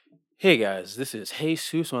Hey guys, this is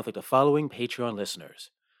Jesus with the following Patreon listeners: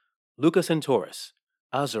 Lucas Santoris,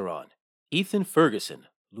 Azeron, Ethan Ferguson,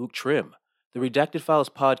 Luke Trim, the Redacted Files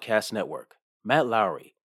Podcast Network, Matt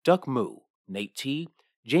Lowry, Duck Moo, Nate T,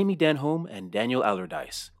 Jamie Denholm, and Daniel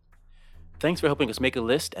Allardyce. Thanks for helping us make a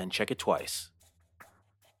list and check it twice.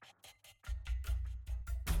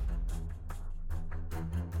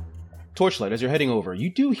 Torchlight, as you're heading over, you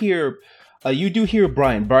do hear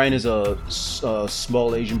Brian. Brian is a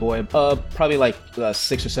small Asian boy, probably like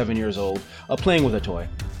 6 or 7 years old, playing with a toy.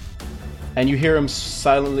 And you hear him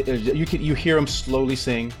silently. You hear him slowly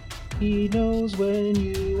sing. He knows when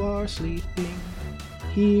you are sleeping.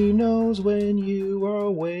 He knows when you are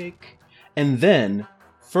awake. And then,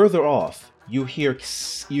 further off, you hear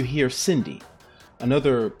Cindy,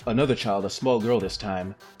 another child, a small girl this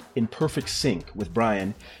time, in perfect sync with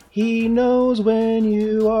Brian. He knows when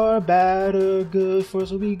you are bad or good, for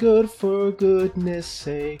so be good for goodness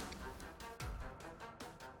sake.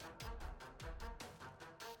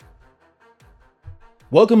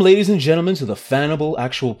 Welcome, ladies and gentlemen, to the Fanable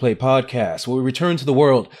Actual Play Podcast, where we return to the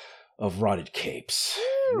world of rotted capes.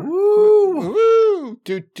 Woo! Woo!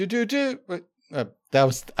 That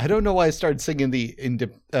was, I don't know why I started singing the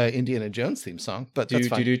Indiana Jones theme song, but that's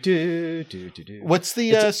fine. What's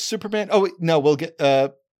the Superman? Oh, wait, no, we'll get,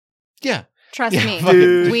 yeah. Trust me,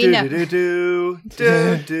 we know. There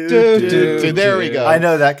we go. I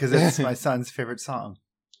know that because it's my son's favorite song.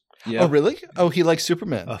 Yeah. Oh, really? Oh, he likes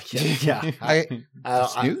Superman. Oh, yeah.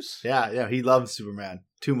 That's news? Yeah. He loves Superman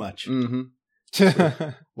too much. Mm-hmm.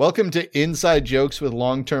 Welcome to Inside Jokes with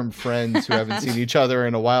long-term friends who haven't seen each other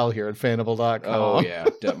in a while here at Fanable.com. Oh, yeah.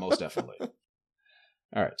 Most definitely.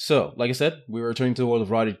 All right. So, like I said, we're returning to the world of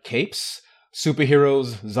rotted capes,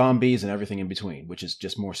 superheroes, zombies, and everything in between, which is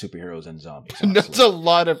just more superheroes and zombies. It's a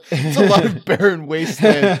lot of barren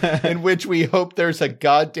wasteland in which we hope there's a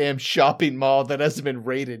goddamn shopping mall that hasn't been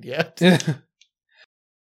raided yet.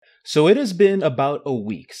 So it has been about a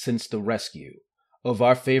week since the rescue of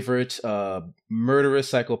our favorite murderous,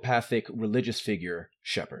 psychopathic, religious figure,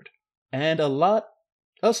 Shepard. And a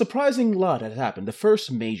surprising lot has happened. The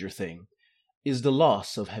first major thing is the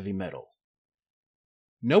loss of Heavy Metal.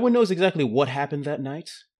 No one knows exactly what happened that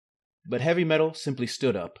night, but Heavy Metal simply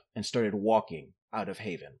stood up and started walking out of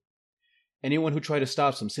Haven. Anyone who tried to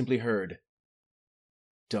stop him simply heard,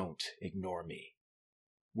 "Don't ignore me,"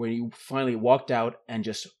 when he finally walked out and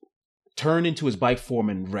just turned into his bike form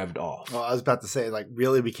and revved off. Well, I was about to say,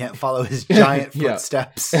 really, we can't follow his giant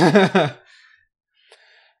footsteps.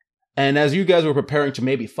 And as you guys were preparing to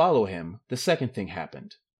maybe follow him, the second thing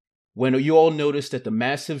happened. When you all noticed that the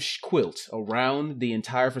massive quilt around the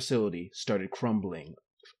entire facility started crumbling,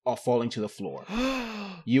 or falling to the floor.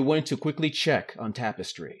 You went to quickly check on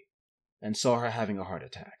Tapestry and saw her having a heart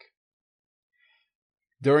attack.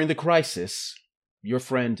 During the crisis, your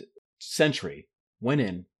friend Sentry went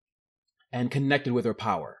in and connected with her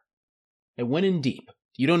power. It went in deep.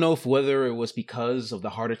 You don't know whether it was because of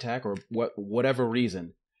the heart attack or whatever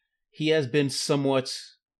reason. He has been somewhat,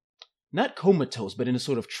 not comatose, but in a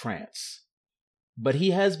sort of trance. But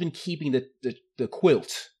he has been keeping the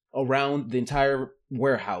quilt around the entire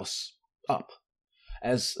warehouse up.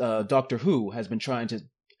 As Doctor Who has been trying to...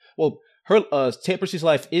 Well, her Tapestry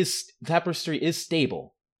is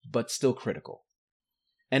stable, but still critical.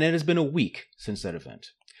 And it has been a week since that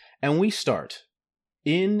event. And we start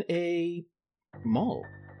in a mall.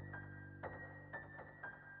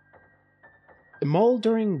 A mall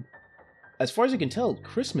during, as far as you can tell,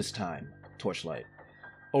 Christmas time, Torchlight.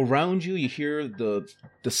 Around you, you hear the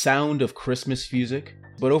sound of Christmas music,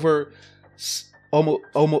 but over almost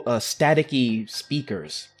staticky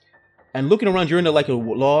speakers. And looking around, you're in a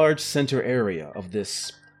large center area of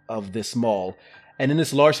this mall. And in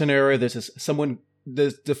this large center area, there's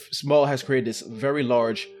the mall has created this very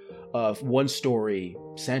large one-story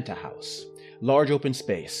Santa house. Large open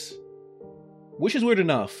space. Which is weird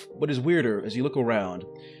enough. What is weirder, as you look around,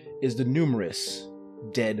 is the numerous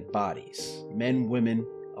dead bodies. Men, women,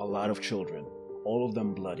 a lot of children. All of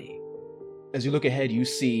them bloody. As you look ahead, you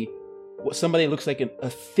see what somebody looks like a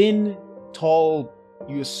thin, tall,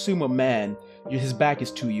 you assume a man. His back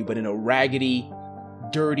is to you, but in a raggedy,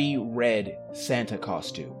 dirty red Santa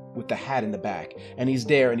costume with the hat in the back. And he's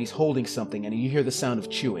there and he's holding something and you hear the sound of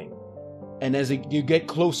chewing. And as you get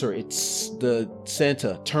closer, it's the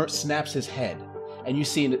Santa snaps his head, and you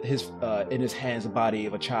see in his hands the body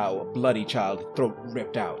of a child, a bloody child, throat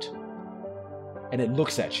ripped out. And it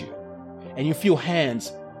looks at you, and you feel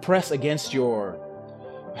hands press against your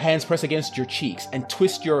cheeks and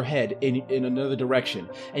twist your head in another direction.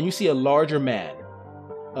 And you see a larger man,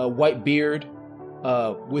 a white beard,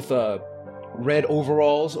 with a red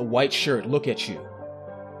overalls, a white shirt, look at you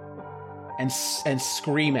and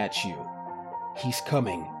scream at you. He's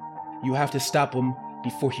coming. You have to stop him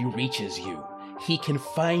before he reaches you. He can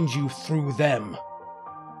find you through them.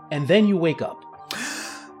 And then you wake up,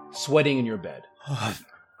 sweating in your bed.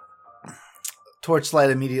 Torchlight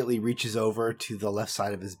immediately reaches over to the left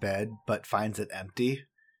side of his bed, but finds it empty.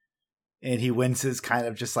 And he winces, kind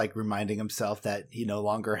of just like reminding himself that he no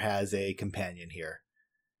longer has a companion here.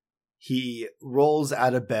 He rolls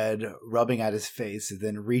out of bed, rubbing at his face, and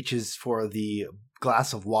then reaches for the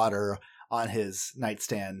glass of water on his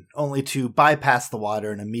nightstand, only to bypass the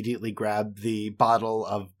water and immediately grab the bottle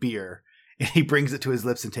of beer. And he brings it to his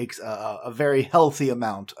lips and takes a very healthy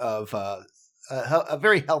amount of a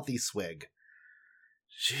very healthy swig.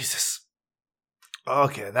 Jesus.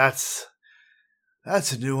 Okay, that's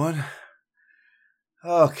a new one.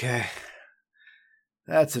 Okay.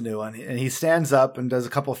 That's a new one. And he stands up and does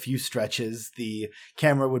a few stretches. The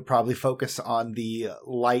camera would probably focus on the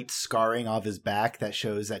light scarring of his back that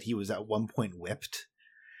shows that he was at one point whipped.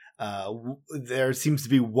 There seems to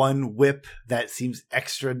be one whip that seems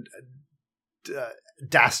extra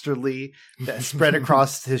dastardly that spread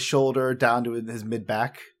across his shoulder down to his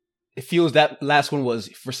mid-back. It feels that last one was,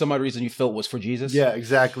 for some odd reason, you felt was for Jesus. Yeah,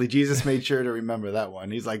 exactly. Jesus made sure to remember that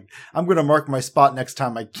one. He's like, I'm going to mark my spot next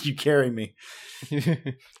time you carry me.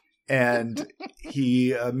 And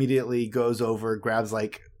he immediately goes over, grabs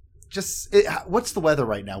what's the weather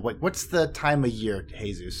right now? What's the time of year,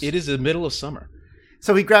 Jesus? It is the middle of summer.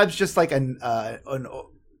 So he grabs just like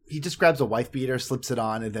he just grabs a wife beater, slips it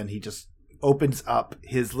on, and then he just opens up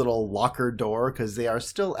his little locker door because they are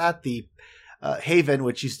still at the Haven,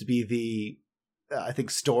 which used to be the, I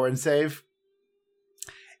think, store and save.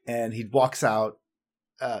 And he walks out,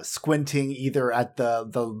 squinting either at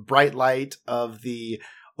the bright light of the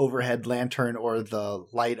overhead lantern or the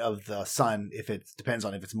light of the sun, if it depends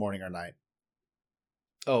on if it's morning or night.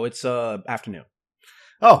 Oh, it's afternoon.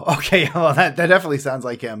 Oh, okay. Well, that definitely sounds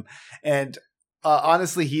like him. And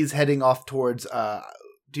honestly, he's heading off towards...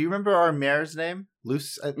 do you remember our mayor's name?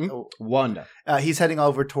 Luce? Wanda. He's heading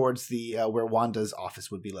over towards the where Wanda's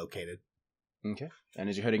office would be located. Okay. And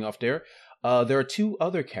as you're heading off there are two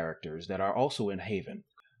other characters that are also in Haven.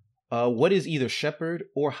 What is either Shepard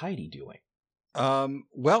or Heidi doing?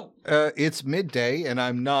 Well, it's midday and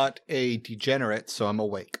I'm not a degenerate, so I'm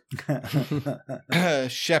awake.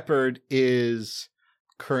 Shepard is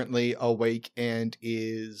currently awake and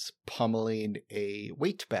is pummeling a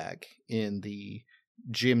weight bag in the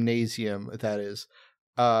gymnasium that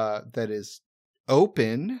is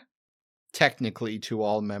open technically to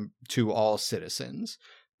all citizens,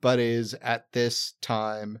 but is at this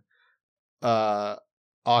time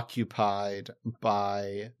occupied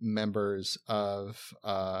by members of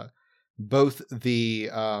both the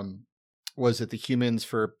was it the Humans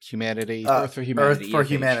for Humanity? Earth for Humanity. Earth for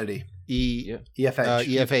Humanity. EFH.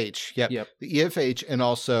 EFH. Yep. The EFH, and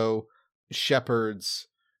also Shepard's,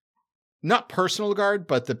 not personal guard,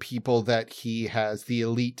 but the people that he has, the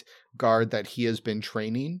elite guard that he has been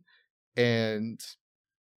training, and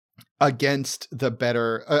against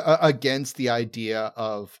against the idea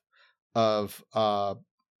of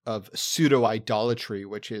pseudo idolatry,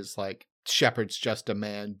 which is like, Shepard's just a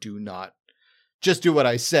man, just do what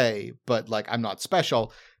I say, but like, I'm not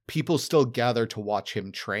special. People still gather to watch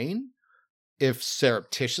him train, if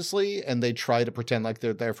surreptitiously, and they try to pretend like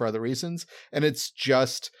they're there for other reasons. And it's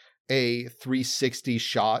just a 360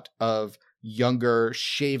 shot of younger,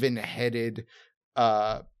 shaven-headed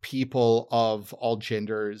people of all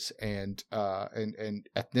genders and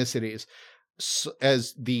ethnicities,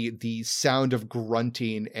 as the sound of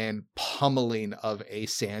grunting and pummeling of a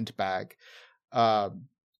sandbag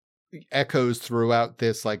echoes throughout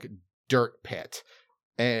this like dirt pit,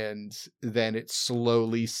 and then it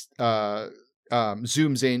slowly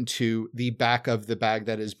zooms into the back of the bag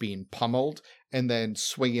that is being pummeled, and then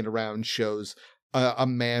swinging around shows a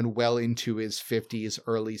man well into his 50s,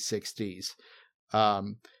 early 60s,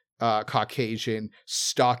 Caucasian,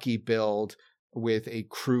 stocky build with a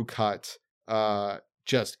crew cut,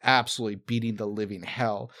 just absolutely beating the living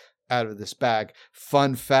hell out of this bag.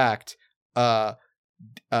 Fun fact,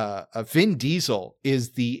 Vin Diesel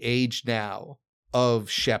is the age now of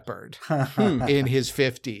Shepard in his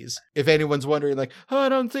 50s. If anyone's wondering, like, I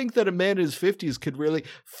don't think that a man in his 50s could really,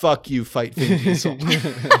 fuck you, fight Vin Diesel.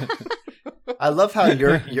 I love how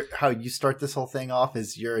how you start this whole thing off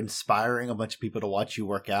is you're inspiring a bunch of people to watch you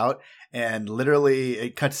work out, and literally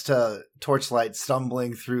it cuts to Torchlight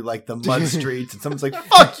stumbling through like the mud streets, and someone's like,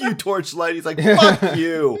 "Fuck you, Torchlight!" He's like, "Fuck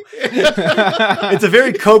you." It's a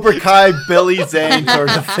very Cobra Kai Billy Zane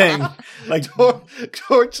sort of thing. Like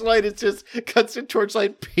Torchlight is just cuts to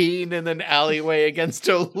Torchlight peeing in an alleyway against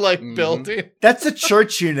a building. That's a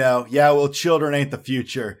church, you know. Yeah, well, children ain't the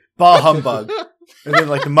future. Bah humbug. And then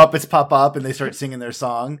like the Muppets pop up and they start singing their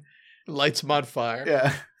song. Lights them on fire.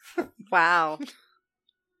 Yeah. Wow.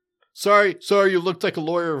 Sorry, you looked like a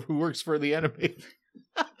lawyer who works for the enemy.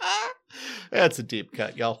 That's a deep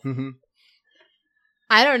cut, y'all. Mm-hmm.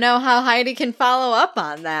 I don't know how Heidi can follow up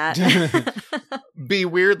on that. Be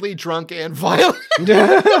weirdly drunk and violent.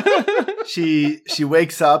 She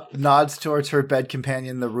wakes up, nods towards her bed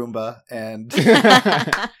companion, the Roomba, and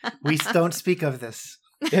we don't speak of this.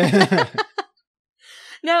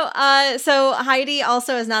 No, so Heidi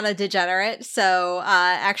also is not a degenerate, so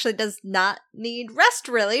actually does not need rest,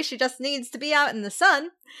 really. She just needs to be out in the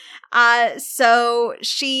sun. So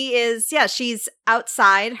she's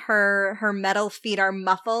outside. Her metal feet are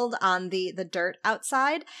muffled on the dirt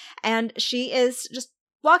outside, and she is just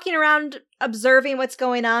walking around observing what's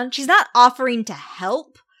going on. She's not offering to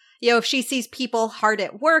help. You know, if she sees people hard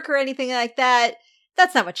at work or anything like that,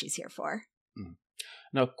 that's not what she's here for.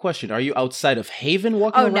 Now, question, are you outside of Haven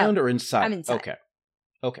walking around or inside? I'm inside. Okay.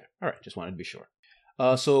 All right. Just wanted to be sure.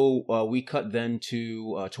 So we cut then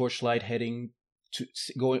to Torchlight heading to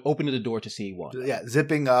opening the door to see Wanda. Yeah,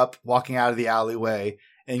 zipping up, walking out of the alleyway,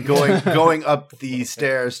 and going up the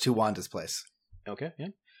stairs to Wanda's place. Okay, yeah.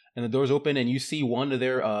 And the door's open, and you see Wanda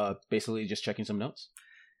there basically just checking some notes.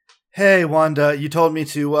 Hey, Wanda, you told me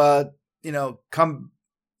to, come...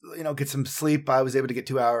 get some sleep. I was able to get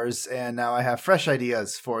 2 hours, and now I have fresh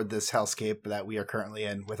ideas for this hellscape that we are currently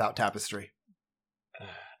in without Tapestry.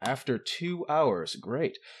 After 2 hours,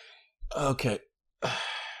 great. Okay.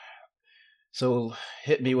 So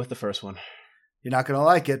hit me with the first one. You're not going to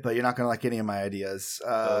like it, but you're not going to like any of my ideas.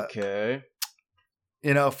 Okay.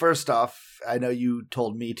 First off, I know you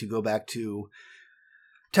told me to go back to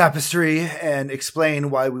Tapestry and explain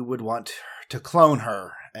why we would want to clone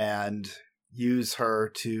her and use her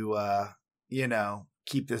to,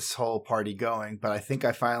 keep this whole party going. But I think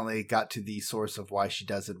I finally got to the source of why she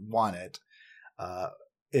doesn't want it.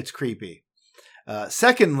 It's creepy.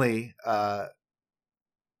 Secondly,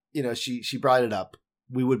 she brought it up.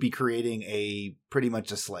 We would be creating pretty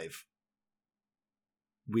much a slave.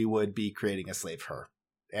 We would be creating a slave for her.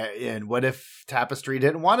 And what if Tapestry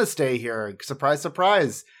didn't want to stay here? Surprise,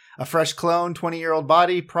 surprise. A fresh clone, 20-year-old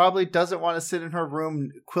body probably doesn't want to sit in her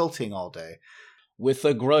room quilting all day. With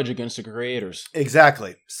a grudge against the creators.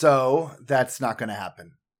 Exactly. So that's not going to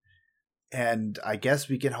happen. And I guess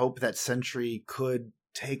we can hope that Sentry could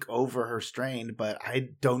take over her strain, but I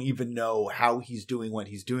don't even know how he's doing what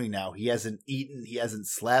he's doing now. He hasn't eaten. He hasn't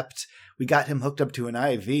slept. We got him hooked up to an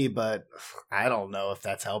IV, but I don't know if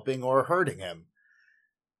that's helping or hurting him.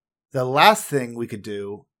 The last thing we could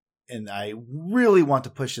do, and I really want to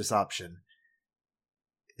push this option,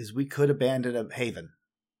 is we could abandon Haven.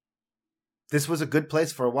 This was a good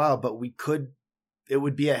place for a while, but it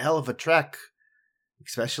would be a hell of a trek,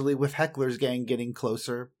 especially with Heckler's gang getting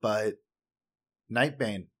closer, but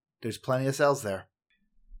Nightbane, there's plenty of cells there.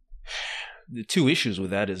 The two issues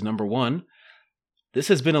with that is, number one, this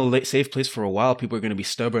has been a safe place for a while. People are going to be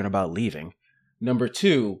stubborn about leaving. Number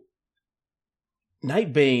two,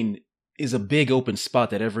 Nightbane is a big open spot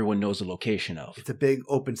that everyone knows the location of. It's a big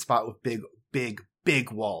open spot with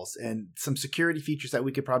big walls and some security features that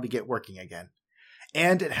we could probably get working again.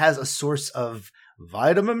 And it has a source of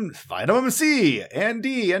vitamin C and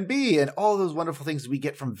D and B and all those wonderful things we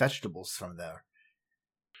get from vegetables from there.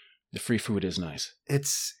 The free food is nice.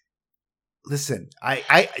 Listen,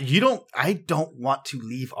 I don't want to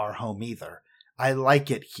leave our home either. I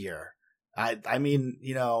like it here. I mean,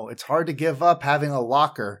 it's hard to give up having a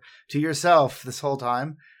locker to yourself this whole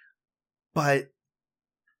time, but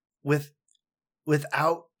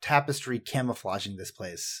without Tapestry camouflaging this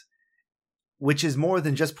place, which is more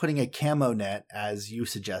than just putting a camo net, as you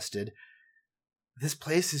suggested, this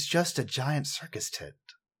place is just a giant circus tent.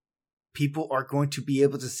 People are going to be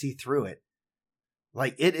able to see through it.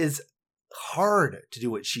 Like, it is hard to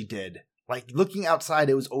do what she did. Like, looking outside,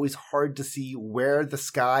 it was always hard to see where the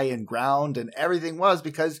sky and ground and everything was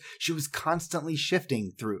because she was constantly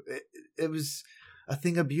shifting through. It was a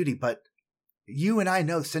thing of beauty, but you and I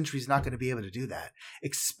know Sentry's not going to be able to do that.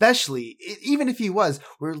 Especially, even if he was,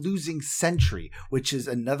 we're losing Sentry, which is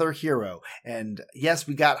another hero. And yes,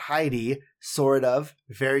 we got Heidi, sort of,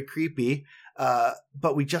 very creepy,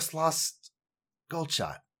 but we just lost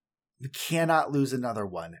Goldshot, we cannot lose another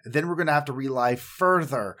one. Then we're going to have to rely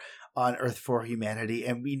further on Earth for Humanity,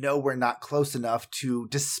 and we know we're not close enough to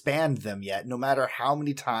disband them yet, no matter how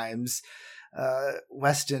many times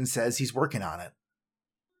Weston says he's working on it.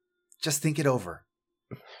 Just think it over.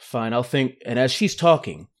 Fine, I'll think. And as she's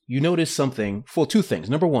talking, you notice something. Well, two things.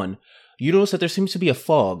 Number one, you notice that there seems to be a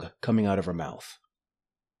fog coming out of her mouth.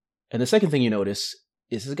 And the second thing you notice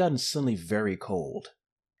is it's gotten suddenly very cold.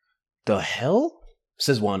 The hell?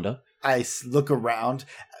 Says Wanda. I look around.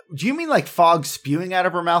 Do you mean like fog spewing out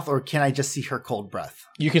of her mouth, or can I just see her cold breath?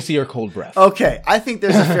 You can see her cold breath. Okay, I think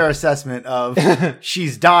there's a fair assessment of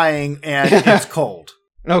she's dying and it's cold.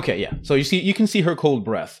 Okay, yeah. So you can see her cold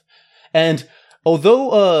breath. And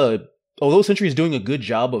although Sentry is doing a good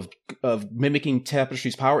job of mimicking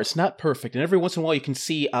Tapestry's power, it's not perfect. And every once in a while you can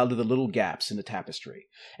see out of the little gaps in the tapestry.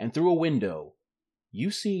 And through a window,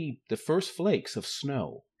 you see the first flakes of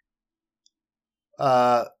snow.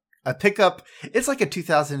 I pick up, it's like a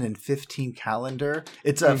 2015 calendar.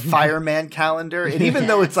 It's a fireman calendar. And even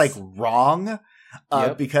though it's like wrong,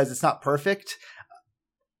 because it's not perfect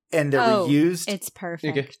and they're reused. It's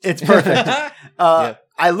perfect. Okay. It's perfect.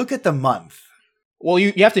 I look at the month. Well,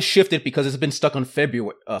 you have to shift it because it's been stuck on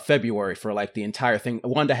February for like the entire thing.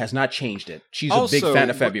 Wanda has not changed it. She's a big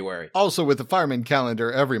fan of February. Also, with the fireman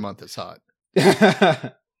calendar, every month is hot.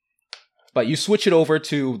 But you switch it over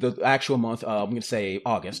to the actual month. I'm going to say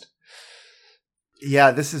August.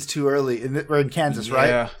 Yeah, this is too early. We're in Kansas,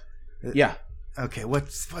 right? Yeah. Okay, what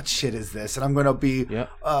shit is this? And I'm going to be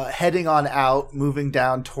heading on out, moving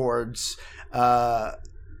down towards. I'm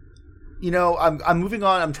moving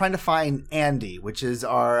on. I'm trying to find Andy, which is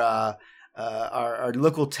our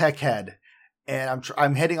local tech head, and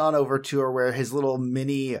I'm heading on over to her where his little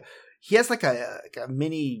mini. He has like a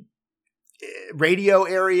mini radio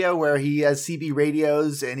area where he has CB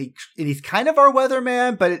radios, and he's kind of our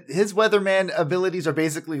weatherman, but his weatherman abilities are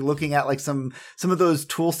basically looking at like some of those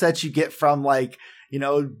tool sets you get from like,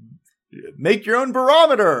 make your own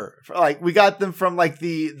barometer. Like we got them from like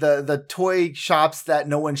the toy shops that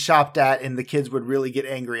no one shopped at, and the kids would really get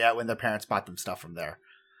angry at when their parents bought them stuff from there.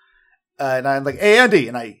 And I'm like, "Hey, Andy,"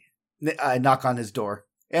 and I knock on his door.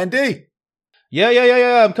 Andy.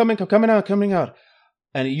 Yeah. I'm coming out.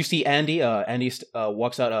 And you see Andy. Andy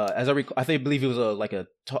walks out. I believe he was a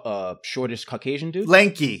shortish Caucasian dude.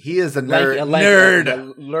 Lanky. He is a nerd.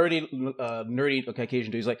 Nerdy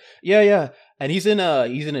Caucasian dude. He's like, yeah. And he's in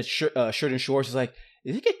a shirt and shorts. He's like,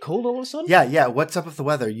 did it get cold all of a sudden? Yeah. What's up with the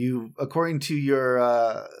weather? According to your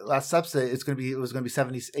last episode, it was gonna be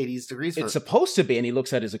 70s, 80s degrees. It's supposed to be. And he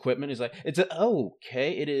looks at his equipment. He's like,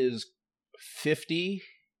 okay. It is 50.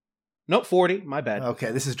 Nope, 40. My bad. Okay,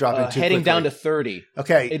 this is dropping too heading quickly. down to 30.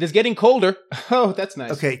 Okay. It is getting colder. Oh, that's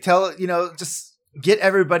nice. Okay, just get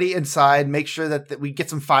everybody inside, make sure that we get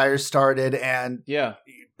some fires started, and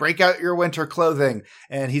break out your winter clothing.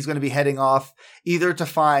 And he's going to be heading off either to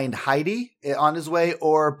find Heidi on his way,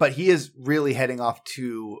 but he is really heading off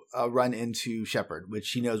to run into Shepard,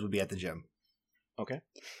 which he knows would be at the gym. Okay.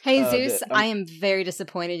 Hey, Zeus, I am very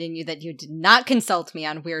disappointed in you that you did not consult me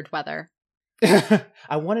on weird weather.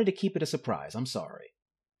 I wanted to keep it a surprise. I'm sorry.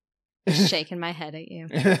 Shaking my head at you.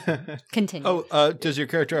 Continue. Oh, does your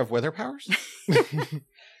character have weather powers?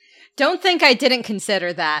 Don't think I didn't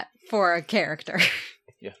consider that for a character.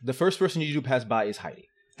 Yeah. The first person you do pass by is Heidi.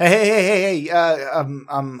 Hey.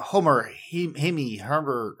 Homer,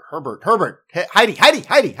 Herbert. Hey,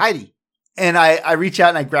 Heidi. And I reach out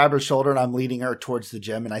and I grab her shoulder and I'm leading her towards the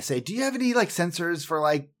gym and I say, do you have any like sensors for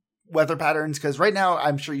like weather patterns? Because right now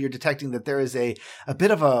I'm sure you're detecting that there is a bit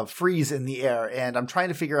of a freeze in the air, and I'm trying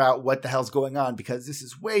to figure out what the hell's going on because this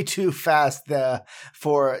is way too fast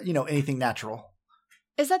for anything natural.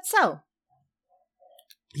 Is that so?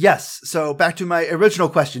 Yes. So back to my original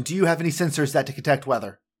question: do you have any sensors that detect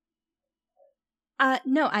weather?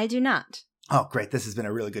 No, I do not. Oh, great! This has been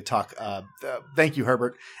a really good talk. Thank you,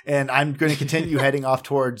 Herbert. And I'm going to continue heading off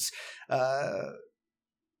towards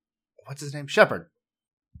what's his name, Shepard.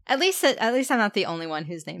 At least I'm not the only one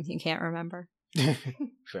whose name you can't remember.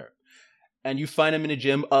 Sure. And you find him in a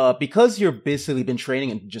gym. Because you're basically been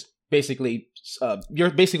training and just basically, you're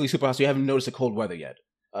basically super hot, so you haven't noticed the cold weather yet,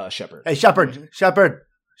 Shepard. Hey, Shepard.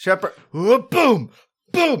 Boom!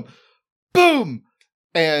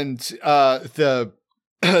 And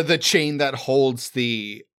the chain that holds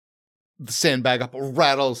the sandbag up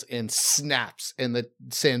rattles and snaps, and the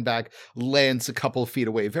sandbag lands a couple of feet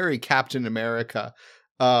away. Very Captain America.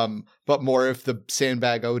 But more if the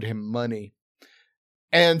sandbag owed him money.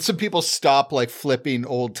 And some people stop like flipping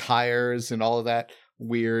old tires and all of that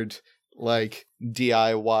weird like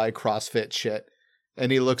DIY CrossFit shit.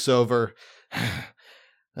 And he looks over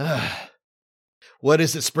What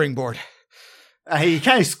is it, Springboard? He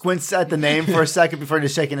kind of squints at the name for a second before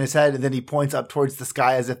just shaking his head, and then he points up towards the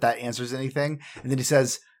sky as if that answers anything. And then he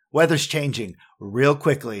says, weather's changing real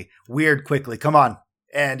quickly, weird quickly. Come on.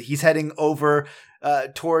 And he's heading over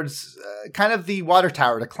towards kind of the water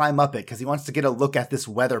tower to climb up it because he wants to get a look at this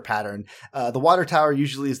weather pattern. The water tower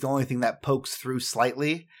usually is the only thing that pokes through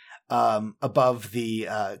slightly above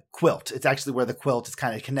the quilt. It's actually where the quilt is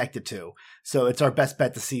kind of connected to. So it's our best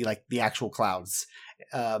bet to see like the actual clouds.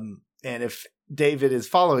 And if David is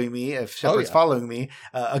following me, if Shepard's following me,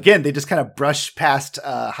 again, they just kind of brush past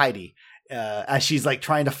Heidi as she's like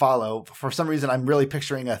trying to follow. For some reason, I'm really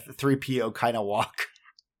picturing a 3PO kind of walk.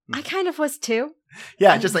 I kind of was too.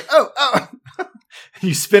 Yeah, just like, oh.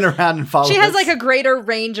 You spin around and follow. She has like a greater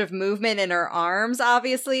range of movement in her arms,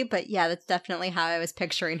 obviously, but yeah, that's definitely how I was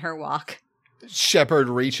picturing her walk. Shepard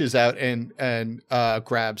reaches out and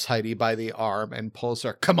grabs Heidi by the arm and pulls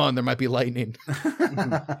her. Come on, there might be lightning.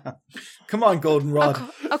 Come on,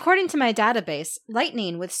 Goldenrod. According to my database,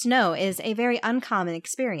 lightning with snow is a very uncommon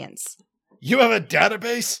experience. You have a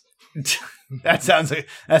database? That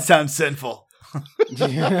sounds sinful.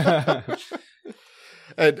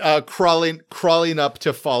 And crawling up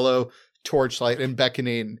to follow Torchlight and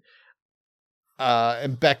beckoning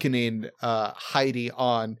Heidi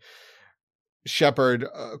on. Shepard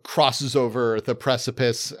crosses over the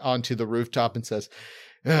precipice onto the rooftop and says,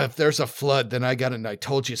 if there's a flood, then I got an I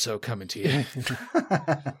told you so coming to you.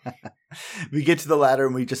 We get to the ladder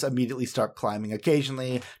and we just immediately start climbing.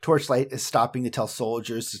 Occasionally, Torchlight is stopping to tell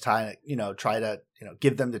soldiers to try to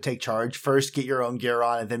give them to take charge. First, get your own gear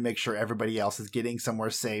on and then make sure everybody else is getting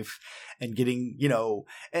somewhere safe and getting,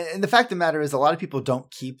 and the fact of the matter is a lot of people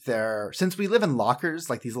don't keep since we live in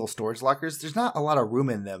lockers, like these little storage lockers, there's not a lot of room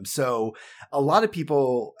in them. So a lot of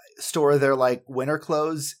people store their like winter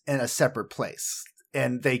clothes in a separate place.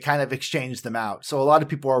 And they kind of exchange them out. So a lot of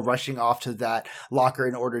people are rushing off to that locker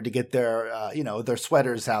in order to get their, their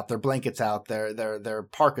sweaters out, their blankets out, their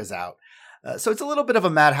parkas out. So it's a little bit of a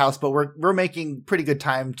madhouse, but we're making pretty good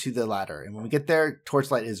time to the ladder. And when we get there,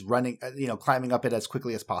 Torchlight is running, climbing up it as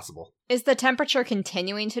quickly as possible. Is the temperature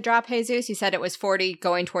continuing to drop, Jesus? You said it was 40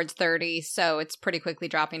 going towards 30, so it's pretty quickly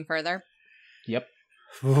dropping further. Yep.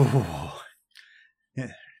 Yeah.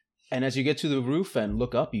 And as you get to the roof and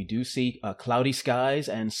look up, you do see cloudy skies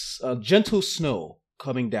and gentle snow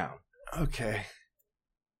coming down. Okay.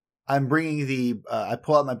 I'm bringing I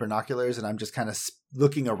pull out my binoculars and I'm just kind of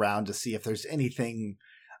looking around to see if there's anything,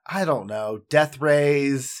 I don't know, death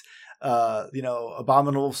rays,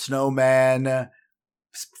 abominable snowman,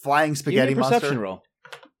 flying spaghetti monster. Perception roll.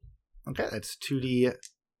 Okay, that's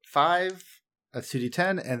 2d5, that's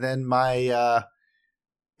 2d10, and then my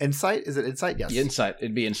insight. Is it insight? Yes. Insight.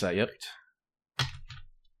 It'd be insight. Yep.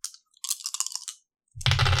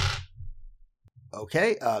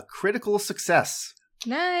 Okay. Critical success.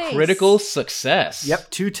 Nice. Critical success. Yep.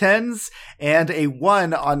 2 10s and a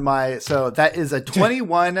 1 on my. So that is a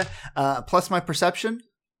 21 plus my perception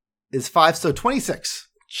is 5. So 26.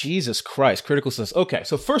 Jesus Christ. Critical success. Okay.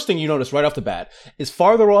 So first thing you notice right off the bat is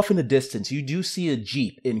farther off in the distance, you do see a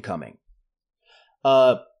Jeep incoming.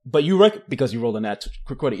 But because you rolled a nat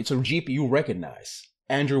credit, it's a Jeep you recognize.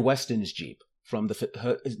 Andrew Weston's Jeep from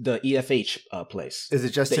the EFH place. Is it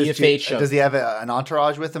just the his EFH? Jeep? Does he have an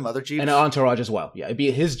entourage with him, other Jeeps? And an entourage as well. Yeah, it'd be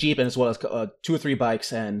his Jeep and as well as 2 or 3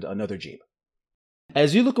 bikes and another Jeep.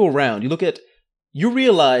 As you look around, you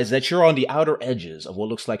realize that you're on the outer edges of what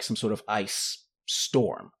looks like some sort of ice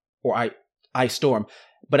storm. But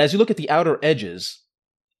as you look at the outer edges,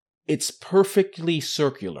 it's perfectly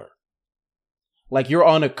circular. Like you're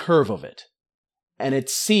on a curve of it. And it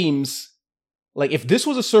seems like if this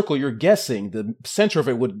was a circle, you're guessing the center of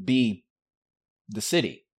it would be the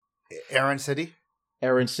city. Aaron City?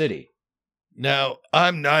 Aaron City. Now,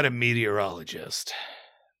 I'm not a meteorologist,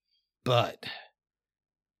 but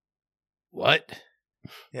what?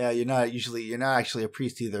 Yeah, you're not actually a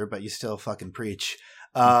priest either, but you still fucking preach.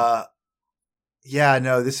 Yeah,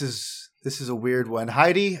 no, this is a weird one.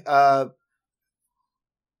 Heidi,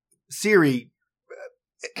 Siri,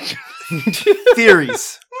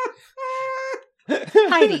 theories.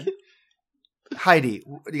 Heidi,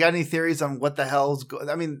 you got any theories on what the hell's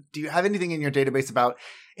I mean, do you have anything in your database about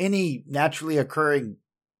any naturally occurring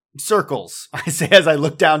circles? I say as I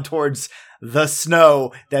look down towards the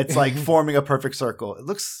snow that's like forming a perfect circle. It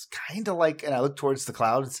looks kind of like, and I look towards the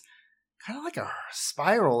clouds, kind of like a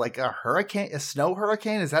spiral, like a hurricane, a snow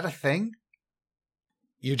hurricane. Is that a thing?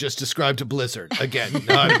 You just described a blizzard. Again,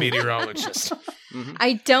 not a meteorologist.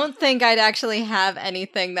 I don't think I'd actually have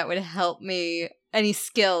anything that would help me any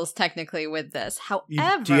skills technically with this.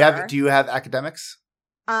 However, Do you have academics?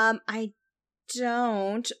 I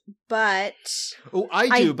don't, but Oh,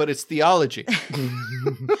 I do, but it's theology.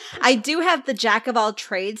 I do have the jack of all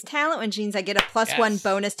trades talent, which means I get a +1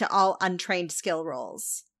 bonus to all untrained skill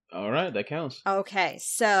rolls. All right, that counts. Okay,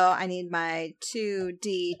 so I need my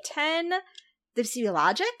 2d10. This be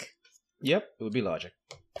logic? Yep, it would be logic.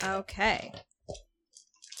 Okay.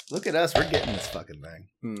 Look at us. We're getting this fucking thing.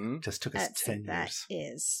 Mm-hmm. Just took us 10 That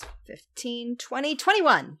years. is 15, 20,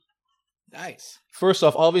 21. Nice. First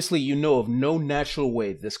off, obviously, you know of no natural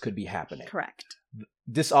way this could be happening. Correct.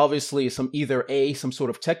 This obviously is either A, some sort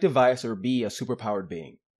of tech device, or B, a superpowered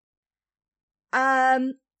being.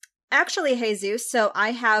 Actually, Jesus, so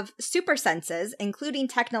I have super senses, including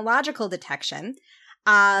technological detection.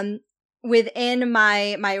 Within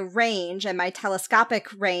my range, and my telescopic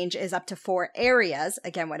range is up to 4 areas.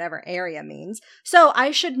 Again, whatever area means. So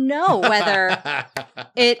I should know whether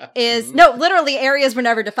it is... No, literally, areas were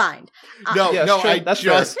never defined. No, Yeah, no, sure, I that's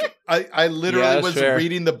just, I literally Yeah, was sure.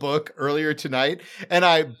 reading the book earlier tonight, and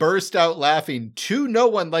I burst out laughing to no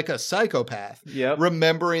one like a psychopath, Yep.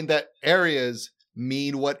 remembering that areas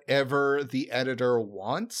mean whatever the editor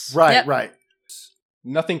wants. Right, Yep. right.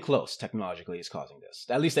 Nothing close technologically is causing this.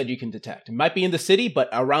 At least that you can detect. It might be in the city, but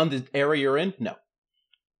around the area you're in, no.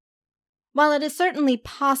 While it is certainly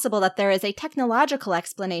possible that there is a technological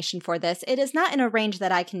explanation for this, it is not in a range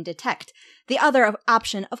that I can detect. The other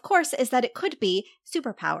option, of course, is that it could be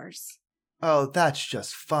superpowers. Oh, that's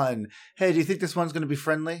just fun. Hey, do you think this one's going to be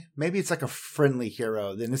friendly? Maybe it's like a friendly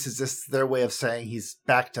hero. Then this is just their way of saying he's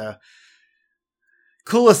back to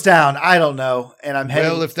cool us down. I don't know. And I'm heading...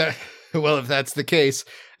 Well, if that's the case,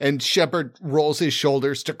 and Shepard rolls his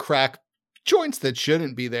shoulders to crack joints that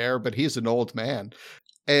shouldn't be there, but he's an old man,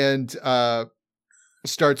 and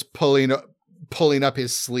starts pulling down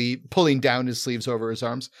his sleeves over his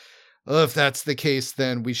arms. Well, if that's the case,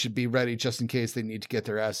 then we should be ready just in case they need to get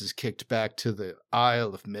their asses kicked back to the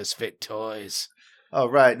Isle of Misfit Toys. Oh,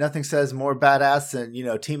 right. Nothing says more badass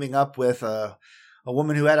than, teaming up with a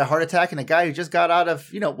woman who had a heart attack and a guy who just got out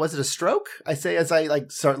of, was it a stroke? I say as I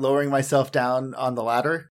start lowering myself down on the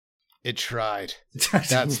ladder. It tried.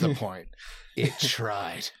 That's the point. It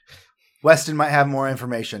tried. Weston might have more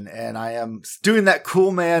information, and I am doing that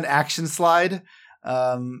cool man action slide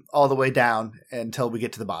all the way down until we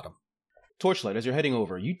get to the bottom. Torchlight, as you're heading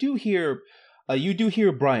over, you do hear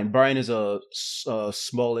Brian. Brian is a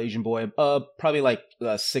small Asian boy, probably like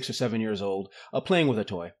 6 or 7 years old, playing with a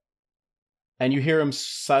toy. And you hear him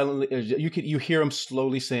silently. You hear him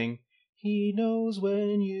slowly sing. He knows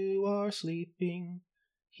when you are sleeping.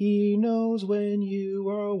 He knows when you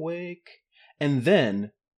are awake. And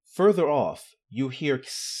then further off, you hear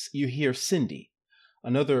Cindy,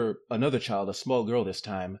 another child, a small girl this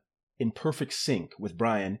time, in perfect sync with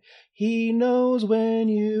Brian. He knows when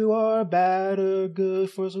you are bad or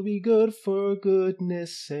good, for so be good for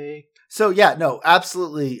goodness sake. So yeah, no,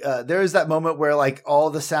 absolutely. There is that moment where all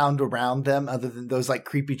the sound around them, other than those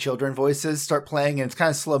creepy children voices, start playing, and it's kind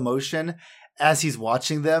of slow motion as he's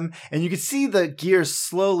watching them, and you can see the gears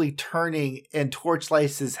slowly turning in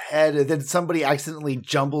Torchlight's head, and then somebody accidentally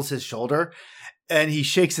jumbles his shoulder, and he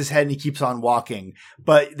shakes his head and he keeps on walking.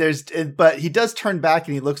 But he does turn back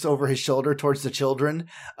and he looks over his shoulder towards the children,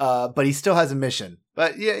 but he still has a mission.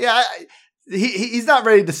 But yeah. He's not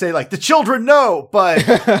ready to say the children no, but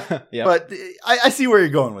Yep. but I see where you're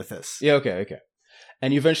going with this. Yeah, okay.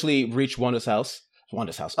 And you eventually reach Wanda's house. The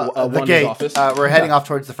Wanda's gate. office. We're heading off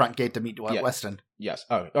towards the front gate to meet Yeah. Weston. Yes.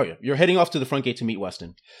 Oh, yeah. You're heading off to the front gate to meet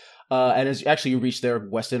Weston. And as you reach there,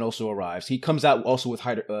 Weston also arrives. He comes out also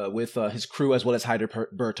with his crew as well as Hyder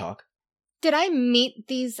Burtok. Did I meet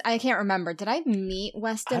these? I can't remember. Did I meet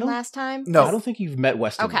Weston last time? No. I don't think you've met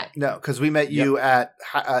Weston. Okay. yet. No, because we met you at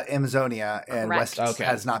Amazonia, and Correct. Weston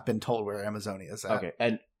has not been told where Amazonia is at. Okay.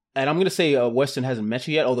 And I'm going to say Weston hasn't met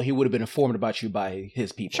you yet, although he would have been informed about you by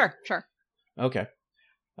his people. Sure. Okay.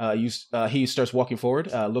 He starts walking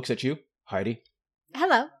forward, looks at you, Heidi.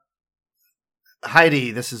 Hello. Heidi,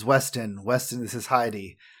 this is Weston. Weston, this is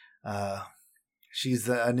Heidi. She's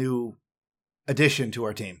a new addition to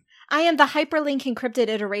our team. I am the hyperlink encrypted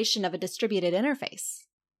iteration of a distributed interface.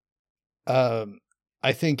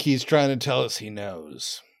 I think he's trying to tell us he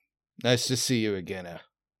knows. Nice to see you again.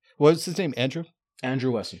 What's his name? Andrew?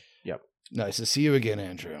 Andrew Weston. Yep. Nice to see you again,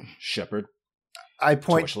 Andrew. Shepard. I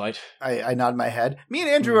point. Torchlight. I nod my head. Me and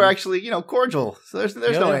Andrew are actually, cordial. So there's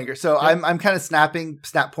no anger. So I'm kind of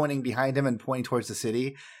snap pointing behind him and pointing towards the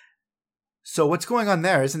city. So what's going on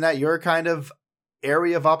there? Isn't that your kind of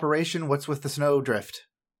area of operation? What's with the snowdrift?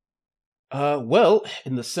 Well,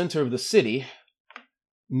 in the center of the city,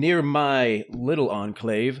 near my little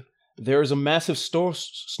enclave, there is a massive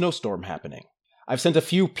snowstorm happening. I've sent a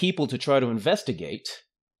few people to try to investigate.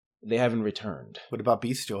 They haven't returned. What about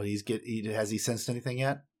Bestial? Has he sensed anything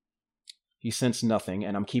yet? He sensed nothing,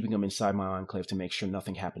 and I'm keeping him inside my enclave to make sure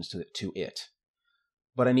nothing happens to it.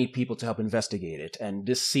 But I need people to help investigate it, and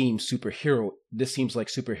this seems like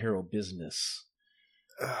superhero business.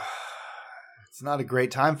 It's not a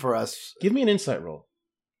great time for us. Give me an insight roll.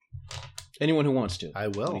 Anyone who wants to. I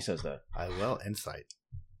will. When he says that. I will. Insight.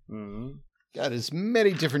 Mm-hmm. Got as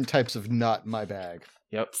many different types of nut in my bag.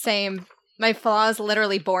 Yep. Same. My flaws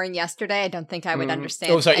literally born yesterday. I don't think I would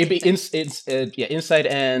understand. Oh, sorry. It'd be anything. insight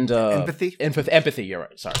and empathy. Empathy. You're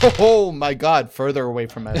right. Sorry. Oh my God! Further away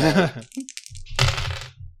from my bag.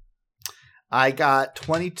 I got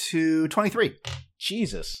 23.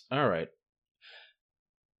 Jesus. All right.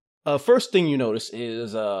 First thing you notice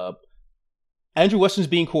is Andrew Weston's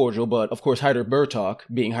being cordial, but of course Hyder Burtok,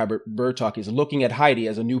 being Hyder Burtok, is looking at Heidi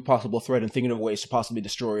as a new possible threat and thinking of ways to possibly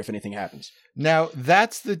destroy her if anything happens. Now,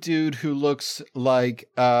 that's the dude who looks like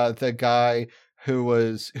the guy who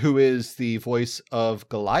is the voice of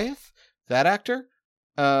Goliath, that actor.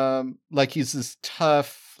 Like he's this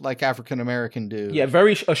tough, like African-American dude. Yeah,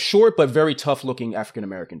 a short but very tough-looking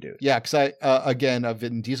African-American dude. Yeah, because again, a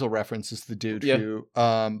Vin Diesel reference is the dude who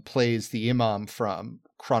plays the Imam from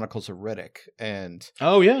Chronicles of Riddick. And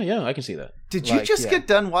oh, yeah, I can see that. Did you just get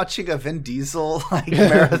done watching a Vin Diesel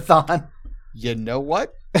marathon? You know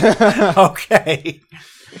what? Okay.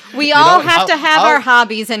 We all have to have our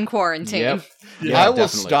hobbies in quarantine. Yep. Yeah, I will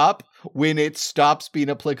stop when it stops being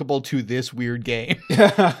applicable to this weird game.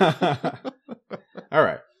 All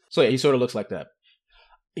right. So yeah, he sort of looks like that.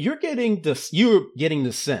 You're getting the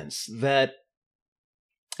sense that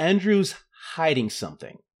Andrew's hiding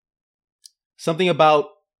something. Something about,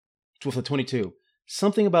 with the 22,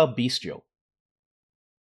 something about Bestial.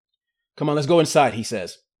 Come on, let's go inside, he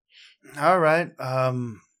says. All right.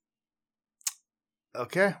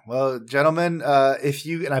 Okay. Well, gentlemen, if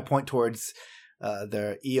you, and I point towards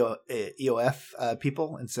the EOF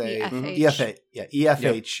people and say,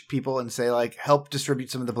 EFH people and say, like, help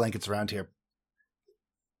distribute some of the blankets around here.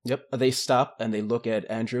 Yep. They stop and they look at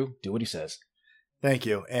Andrew, do what he says. Thank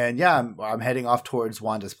you. And yeah, I'm heading off towards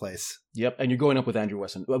Wanda's place. Yep. And you're going up with Andrew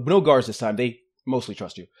Weston. No guards this time. They mostly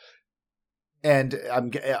trust you. And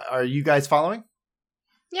are you guys following?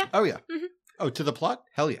 Yeah. Oh, yeah. Mm-hmm. Oh, to the plot?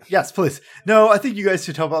 Hell yeah. Yes, please. No, I think you guys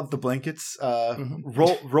should help out with the blankets.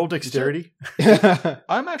 Roll dexterity.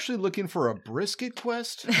 I'm actually looking for a brisket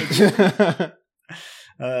quest.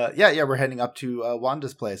 Yeah, we're heading up to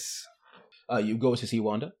Wanda's place. You go to see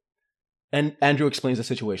Wanda, and Andrew explains the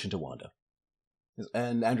situation to Wanda.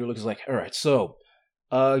 And Andrew looks like, all right, so,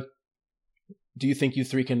 do you think you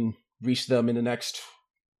three can reach them in the next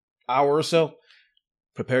hour or so?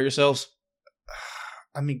 Prepare yourselves.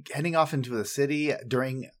 I mean, heading off into the city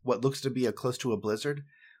during what looks to be close to a blizzard,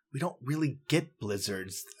 we don't really get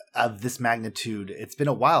blizzards of this magnitude. It's been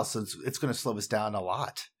a while, so it's going to slow us down a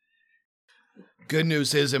lot. Good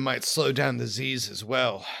news is it might slow down the Z's as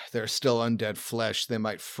well. They're still undead flesh. They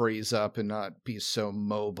might freeze up and not be so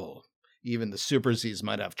mobile. Even the Super Z's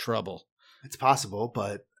might have trouble. It's possible,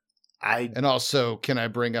 but And also, can I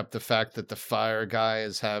bring up the fact that the fire guy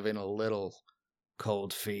is having a little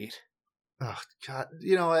cold feet? Oh, God.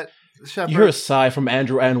 You know what, Shepard? You hear a sigh from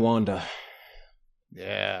Andrew and Wanda.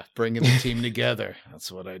 Yeah, bringing the team together.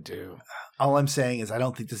 That's what I do. All I'm saying is I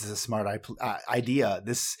don't think this is a smart idea.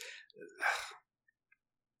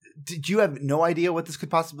 Did you have no idea what this could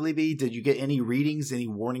possibly be? Did you get any readings, any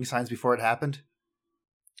warning signs before it happened?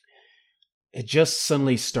 It just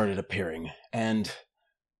suddenly started appearing, and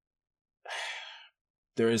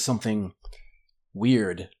there is something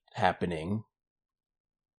weird happening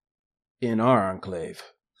in our enclave.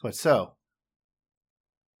 What so?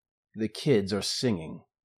 The kids are singing.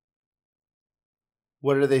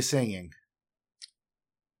 What are they singing?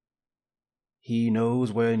 He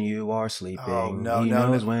knows when you are sleeping. He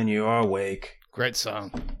knows when you are awake. Great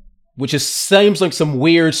song. Which seems like some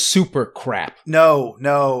weird super crap. No.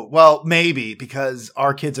 Well, maybe, because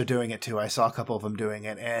our kids are doing it too. I saw a couple of them doing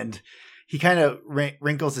it, and he kind of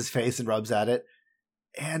wrinkles his face and rubs at it.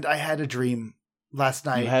 And I had a dream last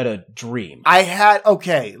night. You had a dream?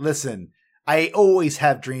 Okay, listen. I always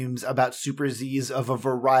have dreams about Super Z's of a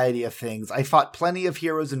variety of things. I fought plenty of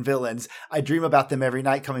heroes and villains. I dream about them every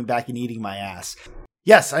night coming back and eating my ass.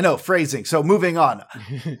 Yes, I know, phrasing. So moving on.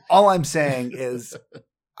 All I'm saying is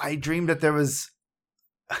I dreamed that there was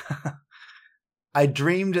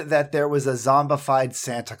a zombified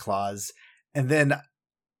Santa Claus, and then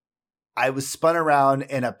I was spun around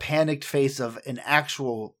in a panicked face of an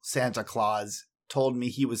actual Santa Claus told me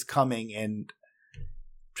he was coming and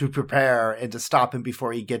to prepare and to stop him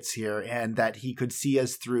before he gets here, and that he could see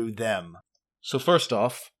us through them. So first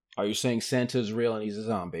off, are you saying Santa's real and he's a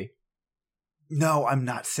zombie? No, I'm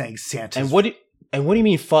not saying Santa's... And what do you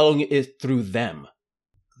mean following it through them?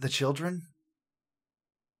 The children?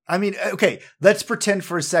 I mean, okay, let's pretend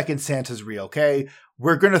for a second Santa's real, okay?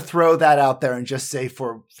 We're going to throw that out there and just say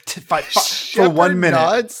for 1 minute.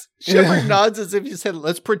 Nods. Shepard nods as if you said,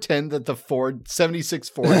 let's pretend that the 76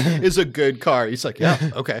 Ford is a good car. He's like,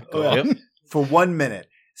 yeah, okay. Go on. Yep. For 1 minute.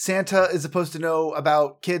 Santa is supposed to know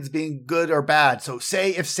about kids being good or bad. So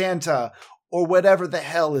say if Santa, or whatever the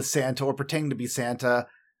hell is Santa, or pretending to be Santa,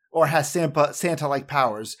 or has Santa-like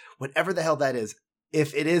powers, whatever the hell that is,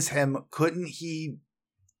 if it is him, couldn't he,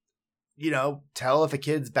 tell if a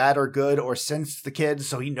kid's bad or good, or sense the kids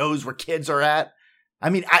so he knows where kids are at? I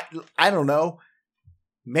mean, I don't know.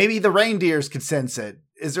 Maybe the reindeers could sense it.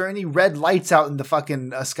 Is there any red lights out in the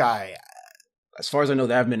fucking sky? As far as I know,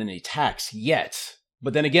 there haven't been any attacks yet.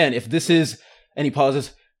 But then again, if this is, and he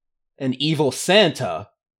pauses, an evil Santa,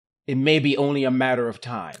 it may be only a matter of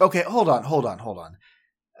time. Okay, hold on.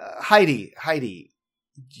 Heidi,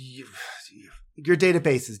 your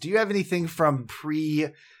databases, do you have anything from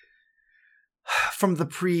the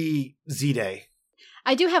pre-Z-Day?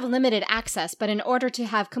 I do have limited access, but in order to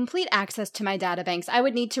have complete access to my databanks, I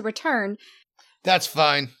would need to return. That's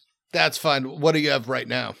fine. What do you have right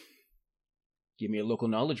now? Give me a local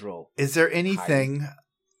knowledge roll. Is there anything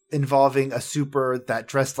involving a super that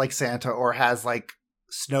dressed like Santa or has like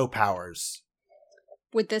snow powers?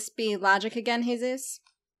 Would this be logic again, Jesus?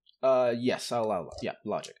 Yes, I'll allow. Yeah,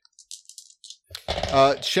 logic.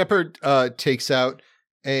 Shepard takes out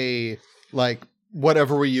a, like,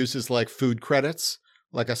 whatever we use as like food credits,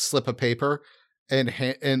 like a slip of paper,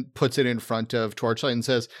 and puts it in front of Torchlight and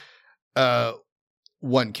says,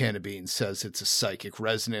 1 can of beans says it's a psychic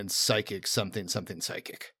resonance, psychic something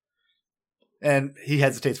psychic. And he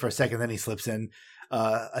hesitates for a second, then he slips in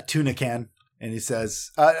a tuna can, and he says,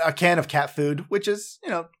 a can of cat food, which is,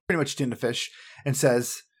 pretty much tuna fish, and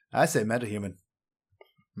says, I say metahuman.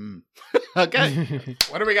 Okay.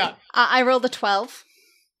 What do we got? I rolled a 12.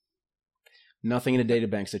 Nothing in the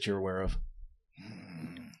databanks that you're aware of.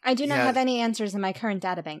 I do not have any answers in my current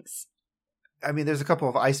databanks. I mean, there's a couple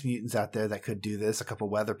of ice mutants out there that could do this, a couple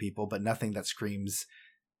of weather people, but nothing that screams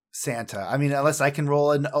Santa. I mean, unless I can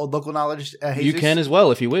roll a local knowledge. Jesus? You can as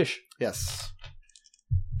well if you wish. Yes.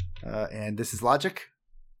 And this is logic.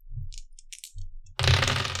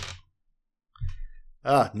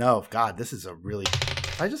 No, God, this is a really...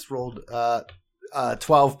 I just rolled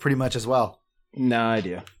 12 pretty much as well. No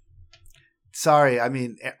idea. Sorry, I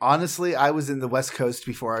mean, honestly, I was in the West Coast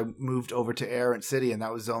before I moved over to Errant City, and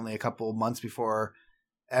that was only a couple months before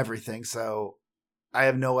everything, so I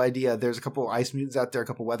have no idea. There's a couple ice mutants out there, a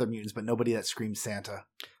couple weather mutants, but nobody that screams Santa.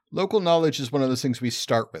 Local knowledge is one of those things we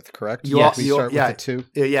start with, correct? Yes. We start with the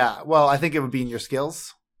 2. Yeah, well, I think it would be in your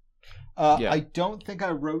skills. I don't think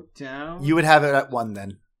I wrote down... You would have it at 1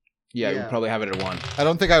 then. Yeah, we'll probably have it at 1. I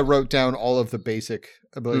don't think I wrote down all of the basic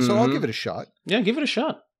abilities, so I'll give it a shot. Yeah, give it a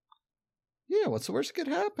shot. Yeah, what's the worst that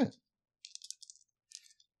could happen?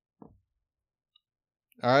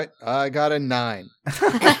 All right, I got a 9.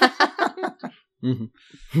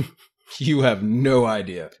 You have no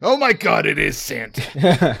idea. Oh my God, it is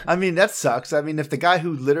Santa. I mean, that sucks. I mean, if the guy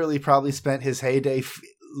who literally probably spent his heyday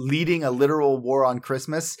leading a literal war on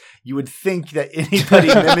Christmas, you would think that anybody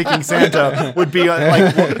mimicking Santa would be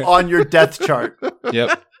on your death chart.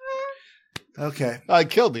 Yep. Okay. I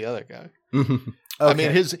killed the other guy. Okay. I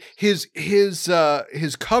mean, his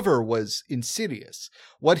cover was insidious.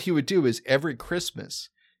 What he would do is every Christmas,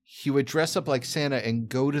 he would dress up like Santa and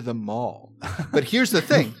go to the mall. But here's the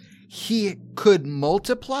thing. He could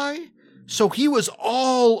multiply, so he was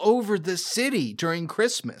all over the city during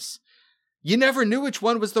Christmas. You never knew which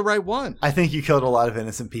one was the right one. I think you killed a lot of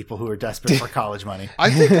innocent people who were desperate for college money.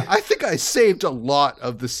 I think I saved a lot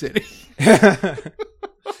of the city.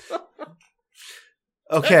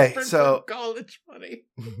 Okay, so college money.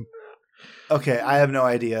 Okay, I have no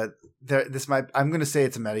idea. I'm going to say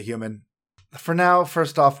it's a metahuman. For now,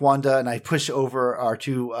 first off, Wanda and I push over our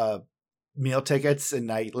 2 meal tickets,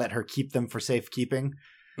 and I let her keep them for safekeeping.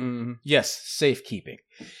 Yes, safekeeping.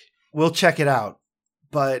 We'll check it out,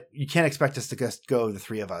 but you can't expect us to just go, the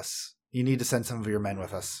 3 of us. You need to send some of your men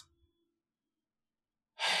with us.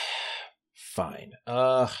 Fine.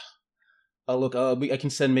 Look, I can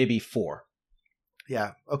send maybe 4.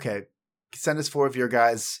 Yeah, okay. Send us 4 of your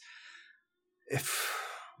guys. If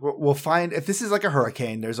we'll find, if this is like a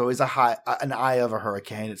hurricane, there's always an eye of a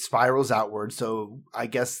hurricane. It spirals outward, so I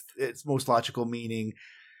guess it's most logical meaning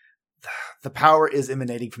the power is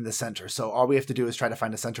emanating from the center. So all we have to do is try to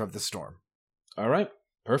find the center of the storm. All right.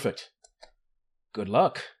 Perfect. Good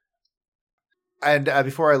luck. And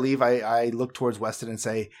before I leave, I look towards Weston and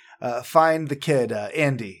say, find the kid,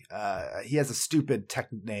 Andy. He has a stupid tech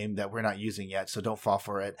name that we're not using yet, so don't fall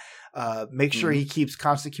for it. Make sure he keeps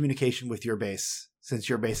constant communication with your base, since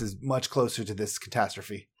your base is much closer to this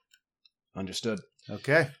catastrophe. Understood.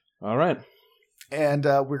 Okay. All right. And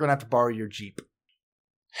we're going to have to borrow your Jeep.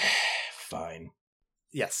 Fine.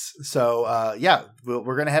 Yes. So,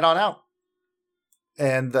 we're going to head on out.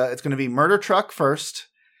 And it's going to be murder truck first,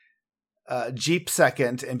 Jeep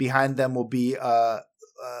second, and behind them will be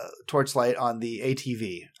Torchlight on the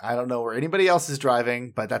ATV. I don't know where anybody else is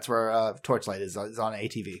driving, but that's where Torchlight is on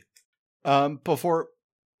ATV. Before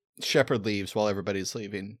Shepard leaves, while everybody's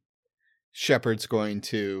leaving, Shepard's going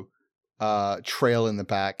to trail in the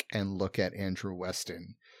back and look at Andrew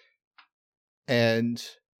Weston. And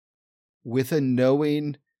with a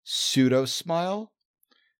knowing pseudo-smile,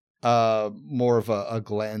 more of a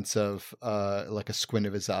glance of like a squint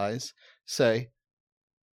of his eyes, say,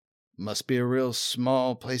 must be a real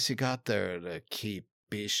small place you got there to keep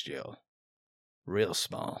bestial. Real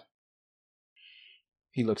small.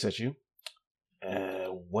 He looks at you.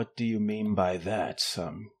 What do you mean by that?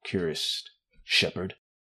 I'm curious, Shepard.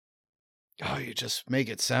 Oh, you just make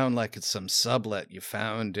it sound like it's some sublet you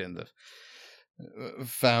found in the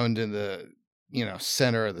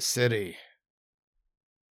center of the city.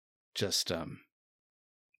 Just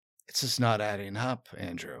it's just not adding up,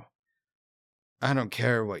 Andrew. I don't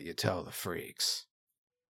care what you tell the freaks,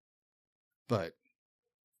 but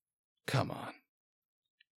come on,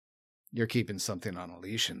 you're keeping something on a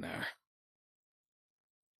leash in there.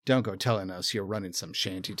 Don't go telling us you're running some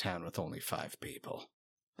shanty town with only 5 people.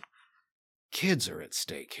 Kids are at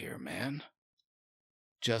stake here, man.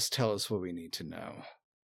 Just tell us what we need to know.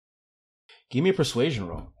 Give me a persuasion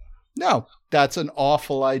roll. No, that's an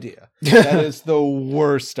awful idea. That is the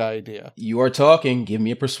worst idea. You are talking. Give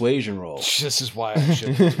me a persuasion roll. This is why I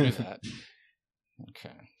shouldn't do that.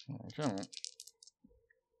 Okay.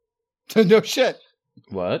 No shit.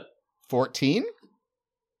 What? 14?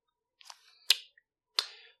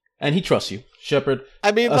 And he trusts you, Shepard.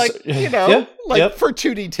 I mean, for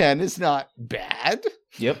 2d10 is not bad.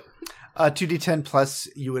 Yep. 2d10 plus,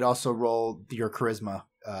 you would also roll your charisma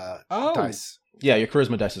dice. Yeah, your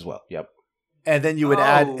charisma dice as well. Yep. And then you would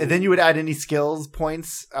add any skills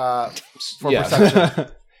points for perception.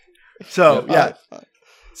 So Yep.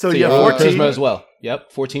 So you have 14 charisma as well.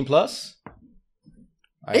 Yep. 14 plus.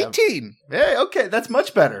 18. Hey, okay, that's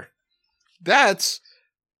much better. That's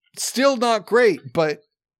still not great, but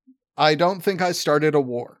I don't think I started a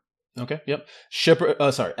war. Okay. Yep.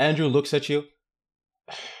 Andrew looks at you,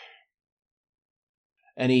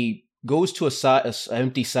 and he goes to an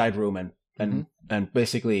empty side room and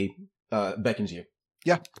basically beckons you.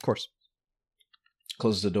 Yeah, of course.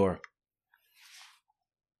 Closes the door.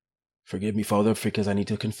 Forgive me, Father, because I need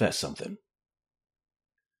to confess something.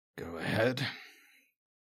 Go ahead.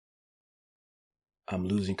 I'm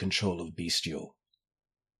losing control of Bestial.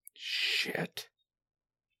 Shit.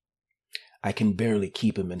 I can barely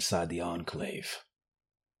keep him inside the Enclave.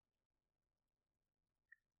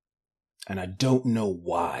 And I don't know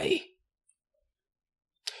why.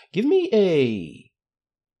 Give me a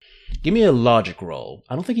logic roll.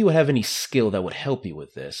 I don't think you would have any skill that would help you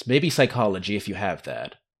with this. Maybe psychology if you have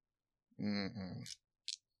that.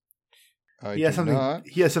 He has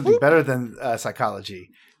something better than psychology.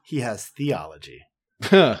 He has theology.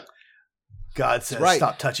 God says,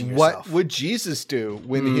 stop touching yourself. What would Jesus do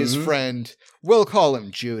when his friend, we'll call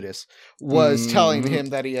him Judas, was telling him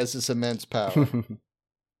that he has this immense power?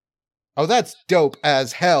 Oh, that's dope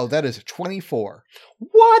as hell. That is a 24.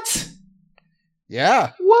 What?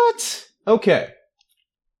 Yeah. What? Okay.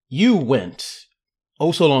 You went,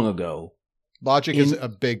 so long ago. Logic is a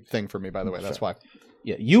big thing for me, by the way. That's why.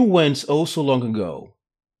 Yeah, you went, so long ago,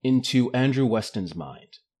 into Andrew Weston's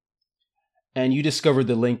mind. And you discovered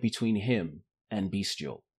the link between him and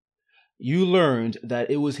Bestial. You learned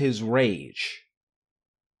that it was his rage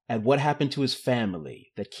and what happened to his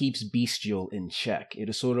family that keeps Bestial in check. It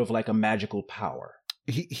is sort of like a magical power.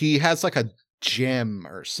 He has like a gem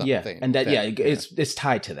or something. Yeah, and it's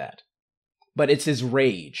tied to that. But it's his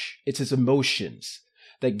rage, it's his emotions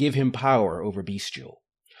that give him power over Bestial.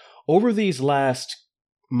 Over these last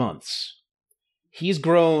months, he's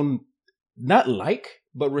grown not like,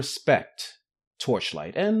 but respect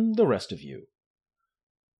Torchlight and the rest of you.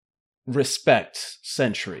 Respect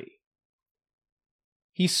Sentry.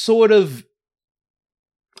 He's sort of...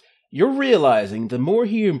 You're realizing the more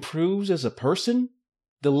he improves as a person,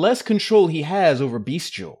 the less control he has over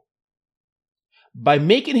Bestial. by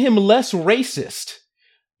making him less racist,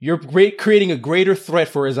 you're creating a greater threat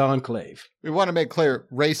for his enclave. We want to make clear,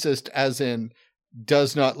 racist as in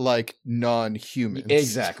does not like non-humans.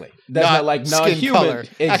 Exactly. That's not like skin non-human. color.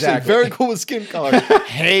 Exactly. Actually, very cool with skin color.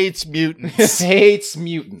 Hates mutants. Hates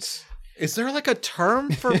mutants. Is there like a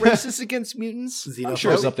term for racist against mutants? I'm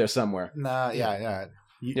sure it's up there somewhere. Nah, yeah.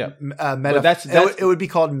 Yeah. But that's it would be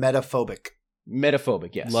called metaphobic.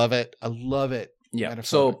 Metaphobic, yes. Love it. I love it. Yeah. Metaphobic.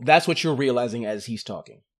 So that's what you're realizing as he's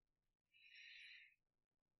talking.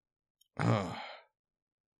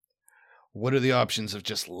 What are the options of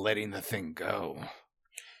just letting the thing go?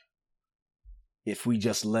 If we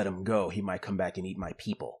just let him go, he might come back and eat my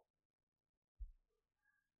people.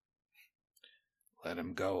 Let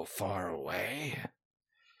him go far away?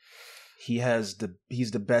 He's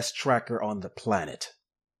the best tracker on the planet.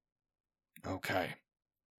 Okay.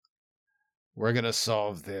 We're gonna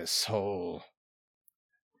solve this whole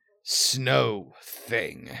snow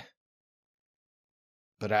thing.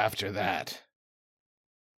 But after that,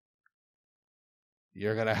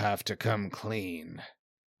 you're gonna have to come clean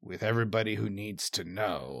with everybody who needs to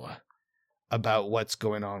know about what's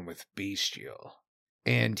going on with Bestial.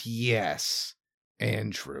 And yes,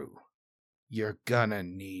 Andrew, you're gonna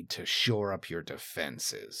need to shore up your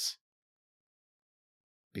defenses.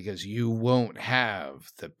 Because you won't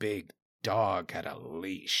have the big dog at a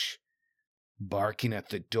leash barking at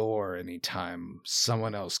the door anytime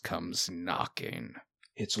someone else comes knocking.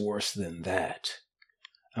 It's worse than that.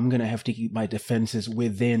 I'm gonna have to keep my defenses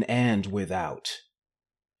within and without.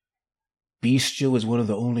 Bestial is one of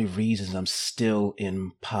the only reasons I'm still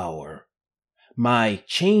in power. My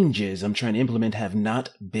changes I'm trying to implement have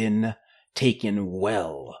not been taken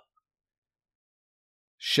well.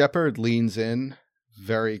 Shepard leans in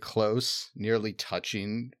very close, nearly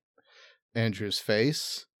touching Andrew's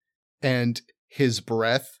face, and his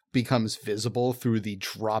breath becomes visible through the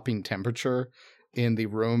dropping temperature in the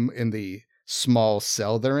room, in the small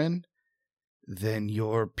cell they're in. Then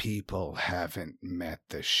your people haven't met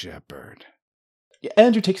the Shepherd. Yeah,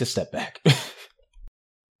 Andrew takes a step back.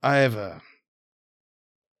 I have a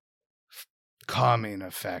calming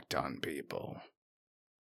effect on people.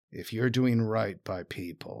 If you're doing right by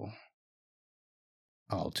people,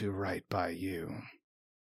 I'll do right by you.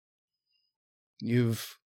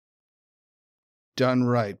 You've done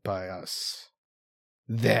right by us.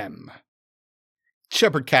 Them.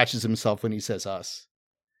 Shepard catches himself when he says us,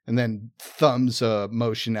 and then thumbs a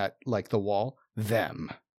motion at, like, the wall. Them.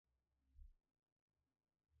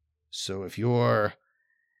 So if you're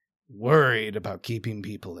worried about keeping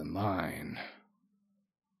people in line,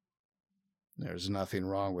 there's nothing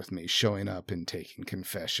wrong with me showing up and taking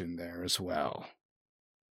confession there as well.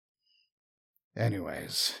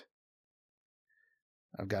 Anyways,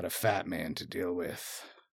 I've got a fat man to deal with,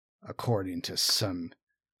 according to some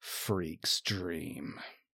freak's dream.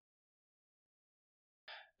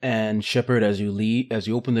 And Shepard, as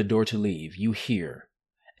you open the door to leave, you hear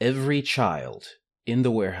every child in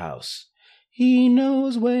the warehouse. He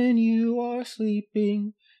knows when you are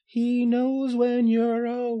sleeping. He knows when you're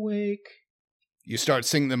awake. You start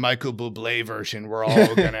singing the Michael Bublé version, we're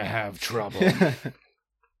all gonna have trouble.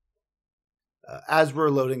 As we're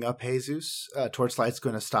loading up Jesus, Torchlight's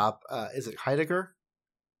going to stop. Is it Heidegger?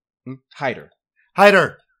 Hyder!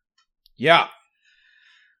 Yeah.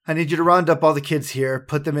 I need you to round up all the kids here,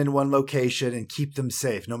 put them in one location, and keep them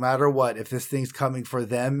safe. No matter what, if this thing's coming for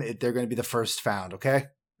them, they're going to be the first found, okay?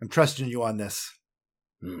 I'm trusting you on this.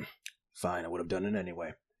 Fine, I would have done it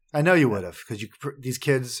anyway. I know you would have, because these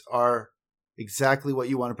kids are exactly what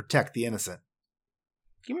you want to protect, the innocent.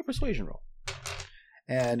 Give me a persuasion roll.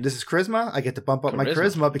 And this is charisma. I get to bump up my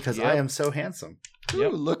charisma because I am so handsome. Ooh,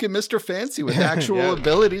 look at Mr. Fancy with actual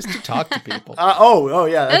abilities to talk to people. Oh,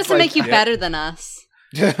 yeah. That doesn't make you better than us.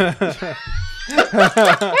 Doesn't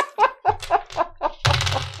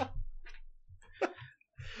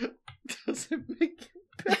make you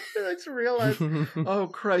better. I just realized, oh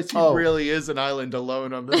Christ, he really is an island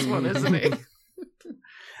alone on this one, isn't he?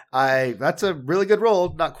 That's a really good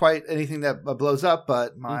roll. Not quite anything that blows up,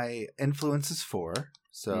 but my influence is 4.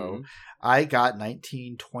 So I got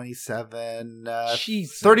 19, 27,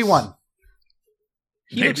 31.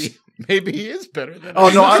 Maybe he is better than Oh,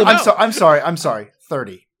 no, I'm sorry.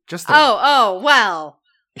 30. Just 30. Oh, well.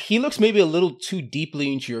 He looks maybe a little too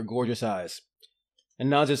deeply into your gorgeous eyes and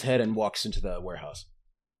nods his head and walks into the warehouse.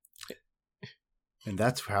 And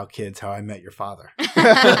that's how I met your father.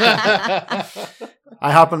 I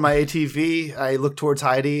hop on my ATV. I look towards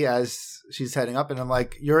Heidi as she's heading up, and I'm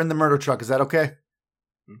like, "You're in the murder truck. Is that okay?"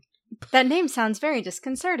 That name sounds very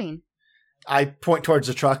disconcerting. I point towards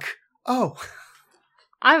the truck. Oh,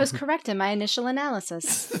 I was correct in my initial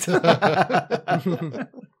analysis.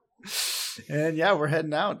 And yeah, we're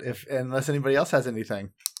heading out unless anybody else has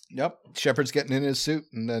anything. Yep. Shepard's getting in his suit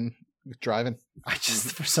and then driving. I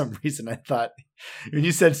just, for some reason, I thought when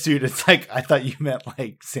you said suit, it's like I thought you meant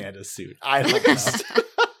like Santa's suit. I don't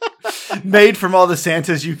know. Made from all the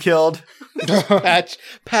Santas you killed.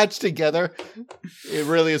 Patched together. It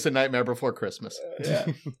really is a nightmare before Christmas. Yeah.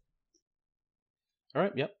 All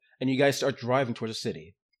right, yep. And you guys start driving towards the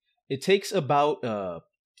city. It takes about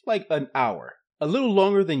like an hour. A little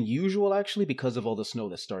longer than usual, actually, because of all the snow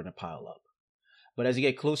that's starting to pile up. But as you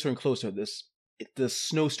get closer and closer, the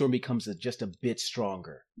snowstorm becomes just a bit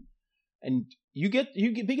stronger. And you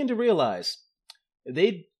begin to realize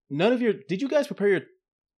did you guys prepare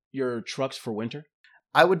your trucks for winter?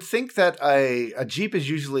 I would think that a Jeep is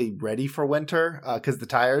usually ready for winter because the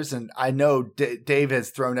tires, and I know Dave has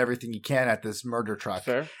thrown everything he can at this murder truck.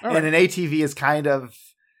 Fair. And an ATV is kind of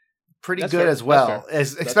pretty That's good fair. as well,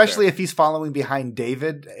 That's especially fair. if he's following behind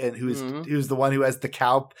David, and who's the one who has the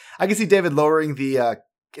cow. I can see David lowering the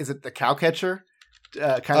is it the cow catcher?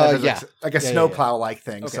 Kind of yeah. like a Yeah, snowplow like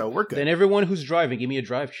thing. Okay. So we're good. Then everyone who's driving, give me a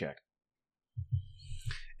drive check.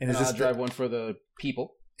 And is I'll this drive one for the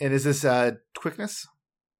people? and is this quickness?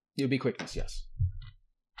 It'll be quickness, yes.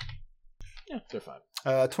 Yeah, they're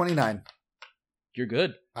fine. 29. You're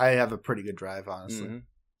good. I have a pretty good drive, honestly. Mhm.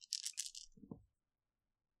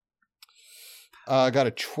 I got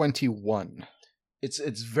a 21. It's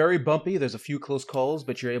very bumpy. There's a few close calls,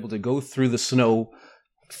 but you're able to go through the snow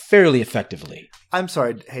fairly effectively. I'm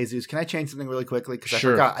sorry, Jesus. Can I change something really quickly? Because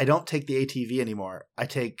Sure. I forgot. I don't take the ATV anymore. I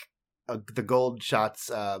take the Gold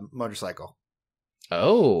Shots motorcycle.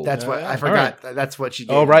 Oh, That's what I all forgot. right. That's what she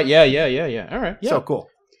gave Oh, me. right. Yeah. All right. Yeah. So cool.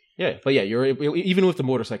 Yeah, but yeah, you're even with the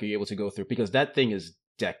motorcycle, you're able to go through because that thing is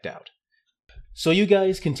decked out. So you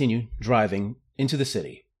guys continue driving into the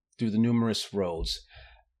city through the numerous roads.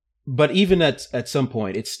 But even at some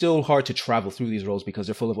point, it's still hard to travel through these roads because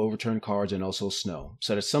they're full of overturned cars and also snow.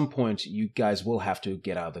 So at some point, you guys will have to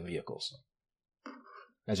get out of the vehicles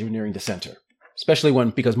as you're nearing the center. Especially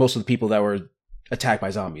because most of the people that were attacked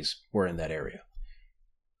by zombies were in that area.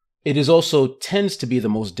 It is also tends to be the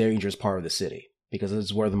most dangerous part of the city because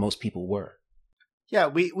it's where the most people were. Yeah,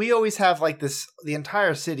 we always have like this. The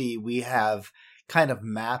entire city, we have kind of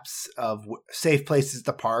maps of safe places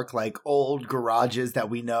to park, like old garages that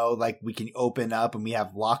we know, like we can open up, and we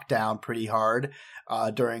have locked down pretty hard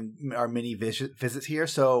during our mini visits here.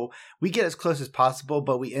 So we get as close as possible,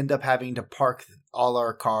 but we end up having to park all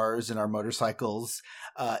our cars and our motorcycles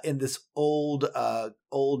in this old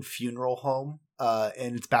funeral home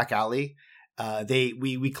in its back alley.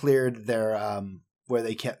 We cleared their where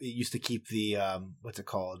they used to keep the what's it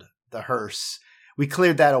called, the hearse. We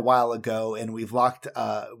cleared that a while ago, and we put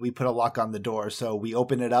a lock on the door. So we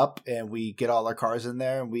open it up and we get all our cars in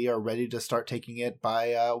there, and we are ready to start taking it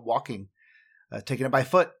by taking it by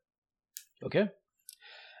foot. Okay.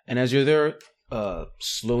 And as you're there,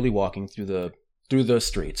 slowly walking through the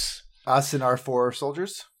streets. Us and our 4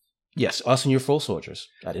 soldiers. Yes, us and your full soldiers.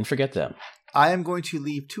 I didn't forget them. I am going to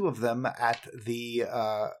leave 2 of them at the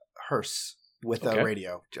hearse with a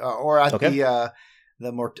radio, or at the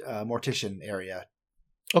mortician area.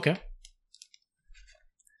 Okay.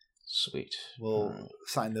 Sweet. We'll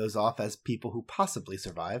sign those off as people who possibly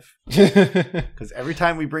survive. Okay. Because every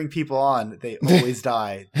time we bring people on, they always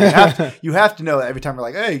die. You have to know that every time we're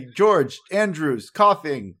like, hey, George, Andrews,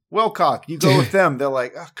 coughing, Wilcock, you go with them. They're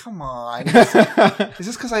like, oh, come on. Is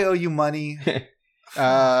this because I owe you money?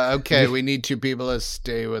 Okay, we need 2 people to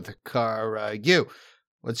stay with the car. You,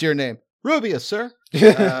 what's your name? Rubius, sir.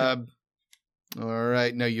 All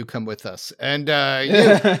right, no, you come with us. And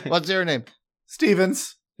you, what's your name?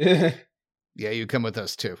 Stevens. Yeah, you come with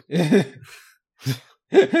us too.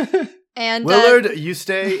 And Willard, you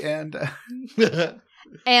stay, and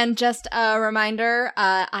and just a reminder,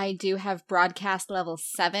 I do have broadcast level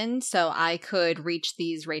 7, so I could reach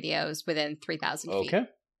these radios within 3,000 feet. Okay.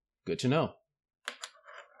 Good to know.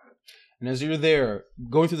 And as you're there,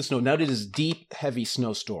 going through the snow, now it is deep, heavy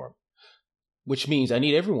snowstorm, which means I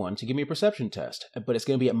need everyone to give me a perception test, but it's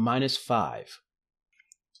going to be at -5.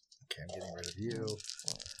 okay, I'm getting rid of you.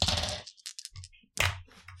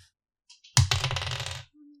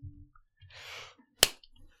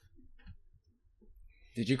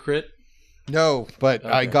 Did you crit? No, but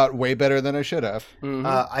I Okay. got way better than I should have. Mm-hmm.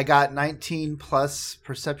 I got 19 plus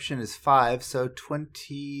perception is 5, so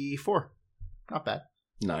 24. Not bad.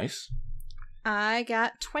 Nice. I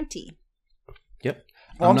got 20. Yep.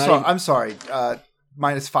 Oh, I'm not sorry. even- I'm sorry.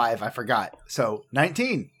 -5. I forgot. So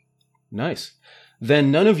 19. Nice.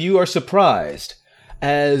 Then none of you are surprised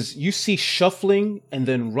as you see shuffling and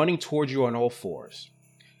then running towards you on all fours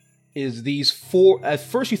is these four. At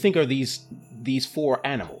first, you think are these four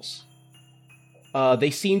animals.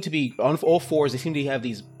 They seem to be on all fours. They seem to have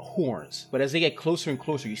these horns, but as they get closer and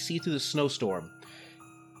closer, you see through the snowstorm.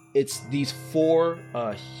 It's these four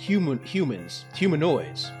humanoids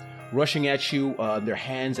rushing at you, their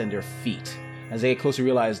hands and their feet. As they get closer, you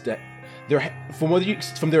realize that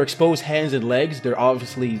from their exposed hands and legs, they're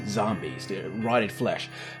obviously zombies. They're rotted flesh,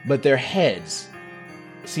 but their heads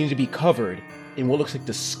seem to be covered in what looks like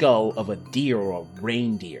the skull of a deer or a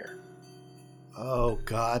reindeer. Oh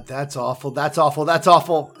God, that's awful. That's awful. That's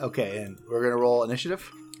awful. Okay, and we're gonna roll initiative.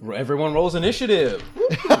 Everyone rolls initiative.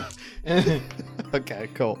 Okay,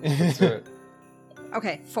 cool. Let's do it.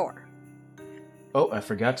 Okay, 4. Oh, I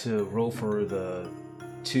forgot to roll for the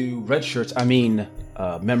 2 red shirts. I mean,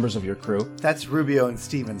 members of your crew. That's Rubio and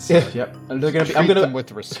Stevens. Yep. And they're gonna be, Treat them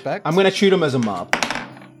with respect. I'm gonna treat them as a mob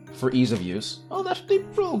for ease of use. Oh, they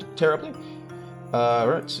rolled terribly.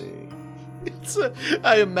 Let's see.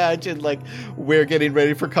 I imagine like we're getting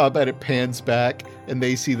ready for combat. It pans back, and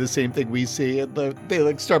they see the same thing we see, and they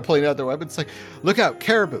like start pulling out their weapons. It's like, look out,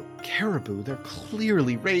 caribou! Caribou, they're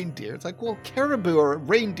clearly reindeer. It's like, well, caribou are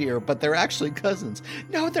reindeer, but they're actually cousins.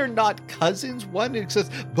 No, they're not cousins. One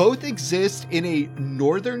exists. Both exist in a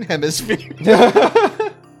northern hemisphere,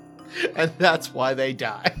 and that's why they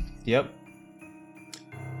die. Yep.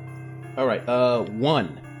 All right.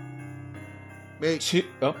 1. Me, 2.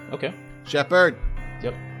 Oh, okay. Shepard.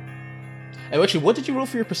 Yep. And actually, what did you roll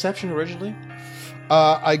for your perception originally?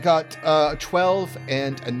 I got 12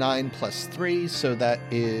 and a 9 plus 3, so that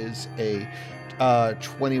is a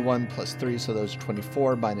 21 plus 3, so those are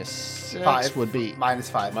 24 minus 6 5 would be minus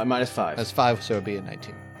 5. Minus 5. that's 5, so it would be a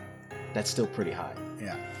 19. That's still pretty high.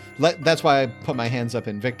 Yeah. That's why I put my hands up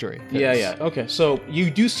in victory. 'Cause- Yeah. Okay. So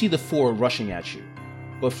you do see the 4 rushing at you,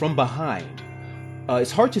 but from behind,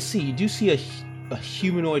 it's hard to see. You do see a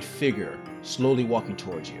humanoid figure slowly walking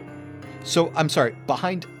towards you. So I'm sorry,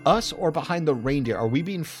 behind us or behind the reindeer? Are we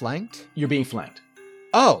being flanked? You're being flanked.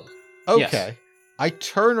 Oh, okay. Yes. I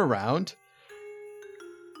turn around,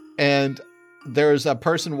 and there's a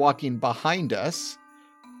person walking behind us.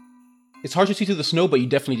 It's hard to see through the snow, but you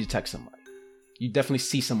definitely detect someone. You definitely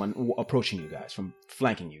see someone approaching you guys, from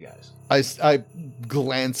flanking you guys. I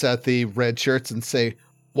glance at the red shirts and say,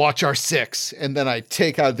 "Watch our 6." And then I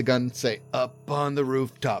take out the gun and say, "Up on the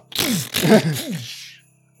rooftop."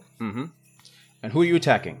 Mm-hmm. And who are you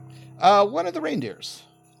attacking? One of the reindeers.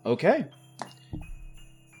 Okay.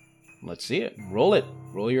 Let's see it. Roll it.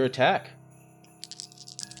 Roll your attack.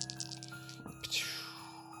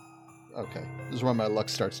 Okay. This is where my luck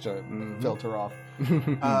starts to filter off.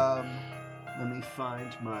 Let me find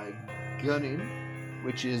my gunning,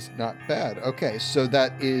 which is not bad. Okay, so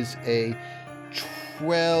that is a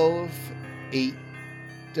 12, 8,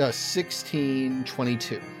 16,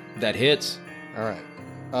 22. That hits. All right.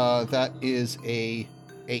 That is a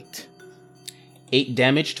 8. 8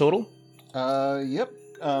 damage total. Yep.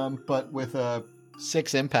 But with a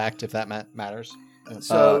 6 impact, if that matters.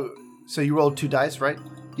 So you rolled 2 dice, right?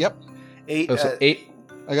 Yep. 8. Oh, so 8.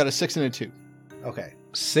 I got a 6 and a 2. Okay.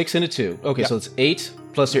 6 and a 2. Okay, Yep. so it's 8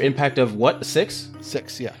 plus your impact of what? 6?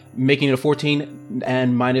 6, yeah. Making it a 14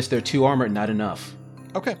 and minus their 2 armor, not enough.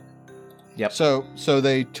 Okay. Yep. So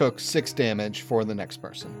they took 6 damage for the next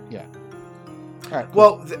person. Yeah. All right. Cool.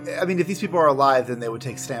 Well, I mean, if these people are alive, then they would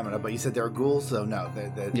take stamina. But you said they're ghouls, so no,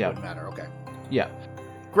 that Yeah. wouldn't matter. Okay. Yeah.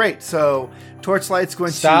 Great. So Torchlight's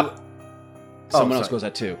going Stop. to. Someone else sorry. goes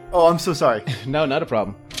at 2. Oh, I'm so sorry. No, not a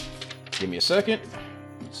problem. Give me a second.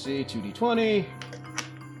 Let's see, 2d20.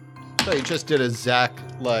 So you just did a Zach,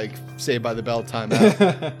 like, Saved by the Bell timeout.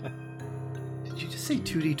 Did you just say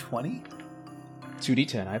 2d20?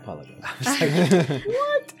 2d10, I apologize.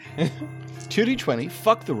 What? 2d20,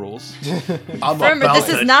 fuck the rules. I'm Remember, about this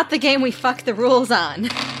to, is not the game we fuck the rules on.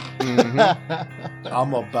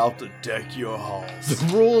 I'm about to deck your halls.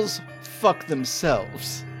 The rules fuck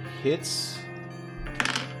themselves. Hits.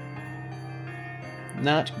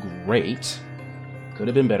 Not great. Could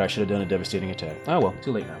have been better. I should have done a devastating attack. Oh well,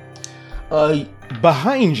 too late now.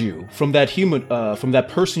 Behind you, from that from that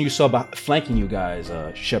person you saw flanking you guys,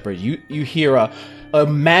 Shepard, you hear a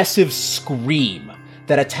massive scream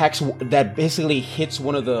that basically hits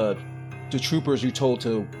one of the troopers you told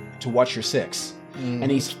to watch your 6, and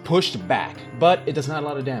he's pushed back, but it does not a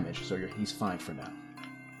lot of damage, so he's fine for now.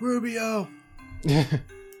 Rubio.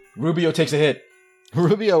 Rubio takes a hit.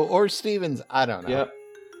 Rubio or Stevens, I don't know. Yep.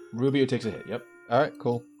 Rubio takes a hit. Yep. All right,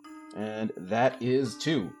 cool. And that is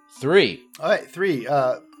 2. 3. All right, 3.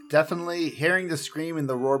 Definitely hearing the scream and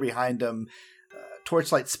the roar behind him,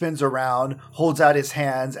 Torchlight spins around, holds out his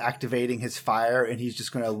hands, activating his fire, and he's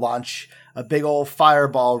just going to launch a big old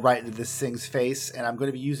fireball right into this thing's face. And I'm going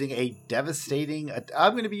to be using a devastating attack.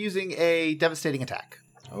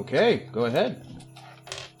 Okay, go ahead.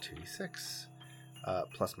 2d6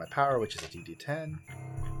 plus my power, which is a dd10.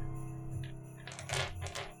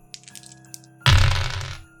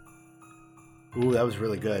 Ooh, that was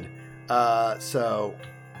really good. So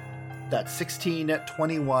that's 16,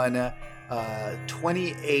 21,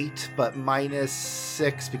 28, but minus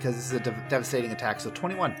 6 because this is a devastating attack, so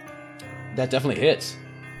 21. That definitely hits.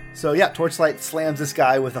 So yeah, Torchlight slams this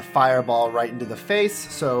guy with a fireball right into the face,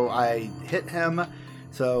 so I hit him.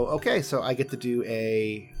 So, okay, so I get to do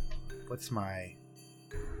a... What's my...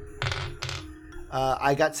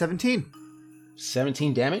 I got 17.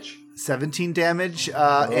 17 damage? 17 damage,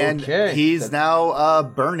 Okay. and he's now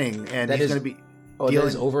burning, and he's going to be dealing... that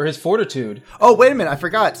is over his fortitude. Oh, wait a minute, I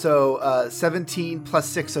forgot. So 17 plus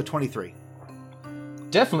 6, so 23.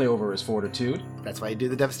 Definitely over his fortitude. That's why you do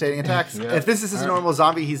the devastating attacks. Yeah. If this is his normal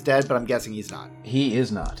zombie, he's dead, but I'm guessing he's not. He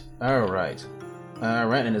is not. All right. All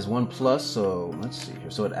right, and his 1+, so let's see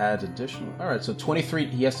here. So it adds additional. All right, so 23.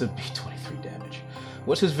 He has to be 23 damage.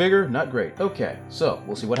 What's his vigor? Not great. Okay, so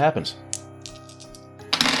we'll see what happens.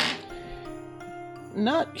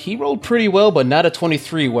 He rolled pretty well, but not a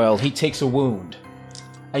 23 well. He takes a wound.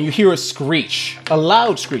 And you hear a screech. A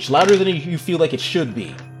loud screech, louder than you feel like it should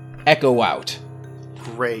be. Echo out.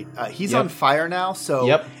 Great. He's on fire now,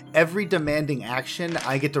 so every demanding action,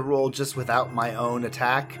 I get to roll just without my own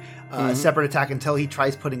attack. A separate attack until he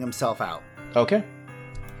tries putting himself out. Okay.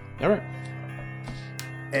 All right.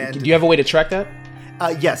 And do you have a way to track that?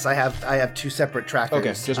 Yes, I have 2 separate trackers.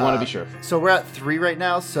 Okay, just want to be sure. So we're at 3 right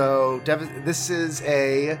now. So this is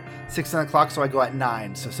a 6 on the clock, so I go at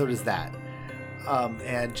 9. So does that.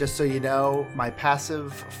 And just so you know, my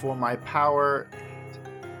passive for my power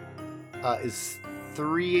is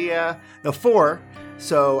 4.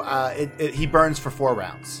 So he burns for 4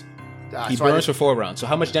 rounds. He burns for 4 rounds. So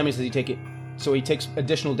how much damage does he take? So he takes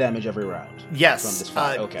additional damage every round. Yes. From this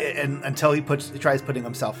fight. Okay. And until he tries putting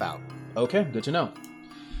himself out. Okay, good to know.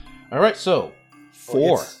 All right, so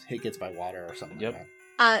 4. He gets by water or something. Yep. Like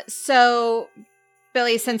that. So,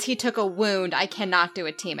 Billy, since he took a wound, I cannot do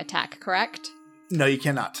a team attack, correct? No, you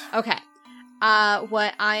cannot. Okay.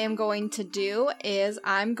 What I am going to do is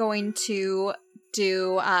I'm going to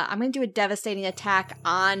do a devastating attack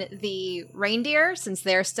on the reindeer since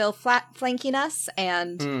they're still flanking us,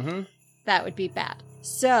 and that would be bad.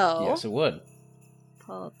 So yes, it would.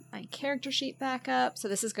 Pull my character sheet back up. So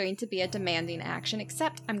this is going to be a demanding action,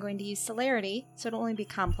 except I'm going to use celerity, so it'll only be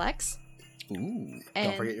complex. Ooh.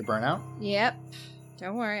 Don't forget your burnout. Yep.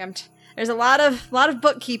 Don't worry. There's a lot of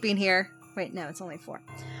bookkeeping here. Wait, no, it's only 4.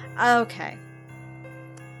 Okay.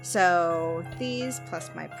 So these plus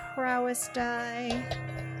my prowess die.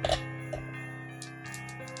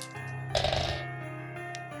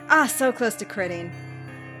 So close to critting.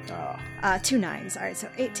 2 9s. All right, so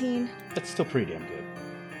 18. That's still pretty damn good.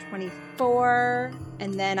 24,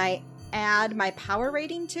 and then I add my power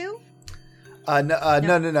rating too?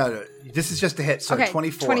 No. This is just a hit, so okay,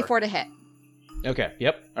 24. 24 to hit. Okay,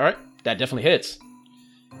 yep. All right, that definitely hits.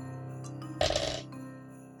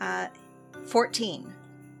 14.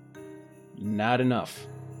 Not enough.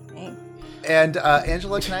 Dang. And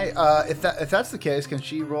Angela, can I, if that's the case, can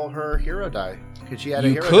she roll her hero die? Could she add a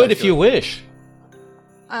hero die? You could if you wish.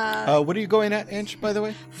 What are you going at, Ange, by the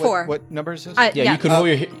way? 4. What number is this? You can roll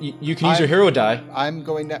you can use your hero die. I'm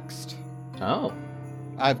going next. Oh.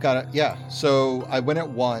 I've got it. Yeah. So I went at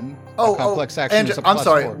 1. Complex action is a plus I'm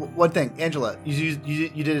sorry. 4. One thing, Angela, you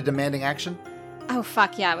did a demanding action. Oh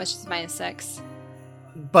fuck yeah! It was just -6.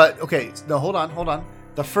 But okay, no, hold on.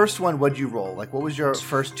 The first one, what'd you roll? Like, what was your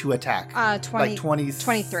first 2 attack? 20, like 20,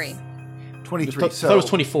 23. 23. So that was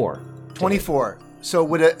 24. 24. So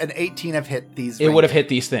would an 18 have hit these? It would have hit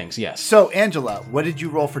these things, yes. So Angela, what did you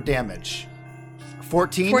roll for damage?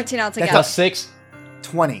 14. 14 altogether. Plus 6.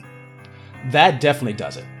 20. That definitely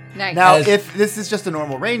does it. Nice. Now, if this is just a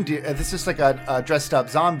normal reindeer, if this is like a dressed up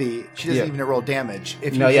zombie, she doesn't even roll damage.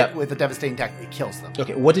 If you hit with a devastating attack, it kills them.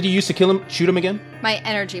 Okay, what did you use to kill him? Shoot him again? My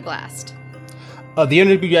energy blast. The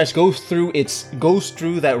energy blast goes through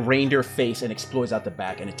that reindeer face and explodes out the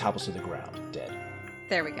back, and it topples to the ground, dead.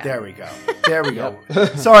 There we go. There we go.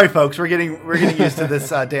 Sorry, folks, we're getting used to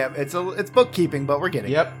this. It's bookkeeping, but we're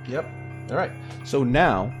getting. Yep. All right. So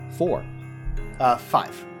now 4.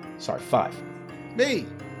 5. Sorry, 5. Me.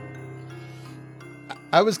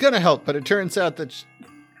 I was gonna help, but it turns out that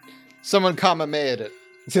someone made it.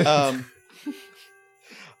 Yeah,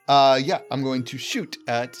 I'm going to shoot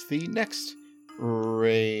at the next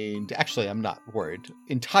Actually, I'm not worried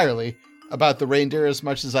entirely about the reindeer as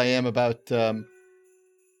much as I am about.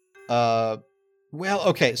 Well,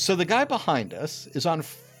 okay. So the guy behind us is on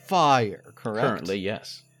fire, correct? Currently,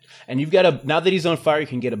 yes. And you've got now that he's on fire, you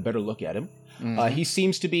can get a better look at him. Mhm. He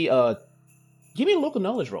seems to be. Give me a local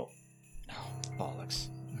knowledge roll. Bollocks.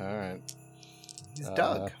 All right. He's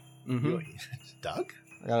Doug. Mm-hmm. Doug?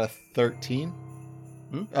 I got a 13.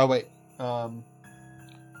 Hmm? Oh, wait.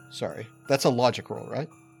 Sorry. That's a logic roll, right?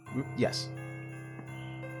 Yes.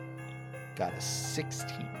 Got a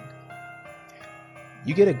 16.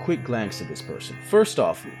 You get a quick glance at this person. First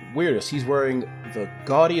off, weirdest, he's wearing the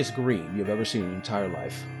gaudiest green you've ever seen in your entire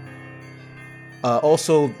life.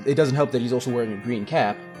 Also, it doesn't help that he's also wearing a green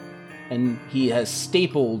cap, and he has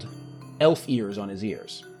stapled elf ears on his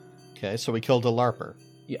ears. Okay, so we killed a LARPer.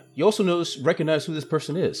 Yeah. You also recognize who this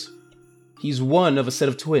person is. He's one of a set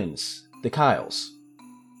of twins, the Kyles.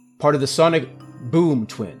 Part of the Sonic Boom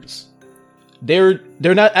twins. They're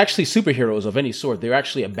not actually superheroes of any sort. They're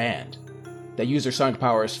actually a band that use their sonic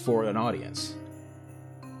powers for an audience.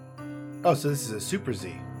 Oh, so this is a Super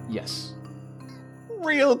Z. Yes.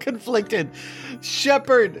 Real conflicted.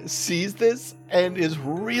 Shepard sees this and is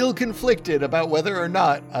real conflicted about whether or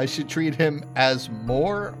not I should treat him as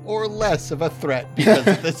more or less of a threat because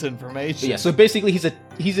of this information. But yeah, so basically he's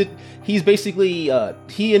basically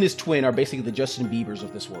he and his twin are basically the Justin Biebers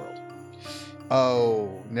of this world.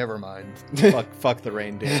 Oh, never mind. fuck the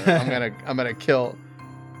reindeer. I'm gonna kill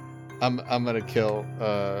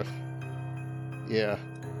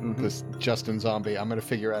this Justin Zombie. I'm gonna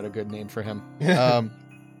figure out a good name for him.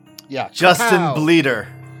 Yeah, Justin Kapow! Bleeder.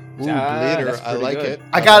 Ooh, that's Bleeder. I pretty like good. it.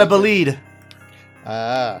 I got a like it. bleed.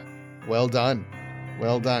 Ah, well done.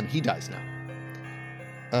 Well done. He dies now.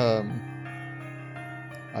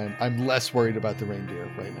 I'm less worried about the reindeer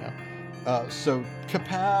right now. So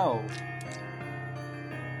Kapow.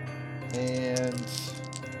 And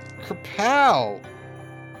Kapow.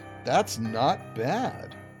 That's not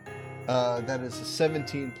bad. That is a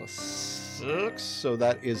 17 plus 6, so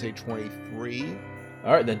that is a 23.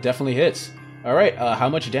 All right, that definitely hits. All right, how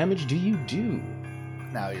much damage do you do?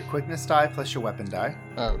 Now your quickness die plus your weapon die.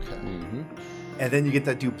 Okay. Mm-hmm. And then you get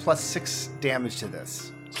to do plus 6 damage to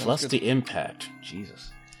this. Plus good. the impact.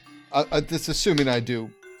 Jesus. This assuming I do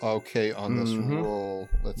okay on this Mhm. roll.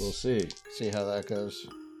 Let's We'll see. see how that goes.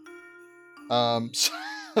 So,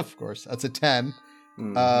 of course, that's a 10.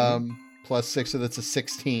 Mhm. Plus 6, so that's a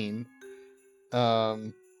 16.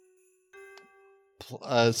 So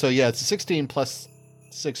yeah, it's a 16 plus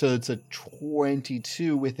 6, so it's a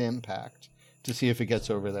 22 with impact to see if it gets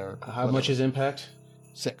over there. How much is impact?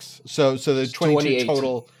 6? So the It's 22 28.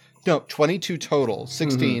 total. No, 22 total.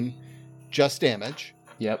 16 just damage.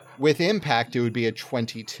 Yep. With impact, it would be a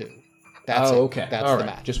 22. That's it. okay. That's All the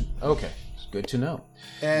right. match. Just okay. It's good to know.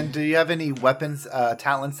 And do you have any weapons,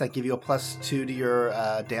 talents that give you a plus 2 to your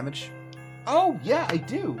damage? Oh, yeah, I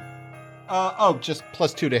do. Just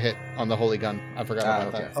plus 2 to hit on the holy gun. I forgot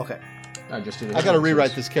about okay. that. Okay. I just did. I got to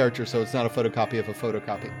rewrite this character so it's not a photocopy of a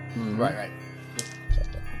photocopy. Mhm. Right.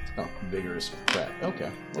 Oh, vigorous crap.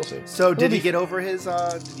 Okay, we'll see. So did It'll he be- get over his,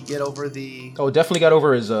 did he get over the... Oh, definitely got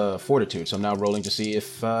over his fortitude. So I'm now rolling to see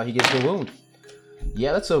if he gets the wound.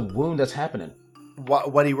 Yeah, that's a wound that's happening.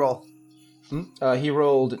 What'd he roll? He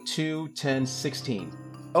rolled 2, 10, 16.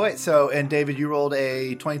 Oh, wait, so, and David, you rolled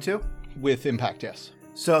a 22? With impact, yes.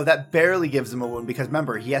 So that barely gives him a wound because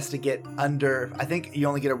remember, he has to get under, I think you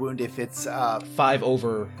only get a wound if it's, 5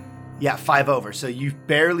 over. 5 over. So you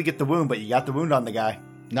barely get the wound, but you got the wound on the guy.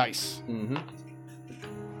 Nice. Mm-hmm.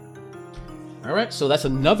 All right, so that's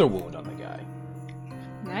another wound on the guy.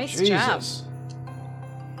 Nice job. Jesus.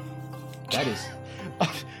 That is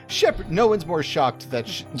Shepard, no one's more shocked that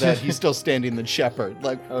that he's still standing than Shepard.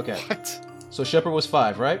 Like, okay. what? So Shepard was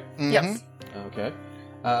 5, right? Mhm. Yes. Okay.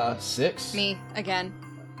 6. Me again.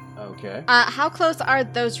 Okay. How close are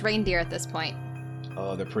those reindeer at this point?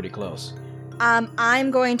 Oh, they're pretty close.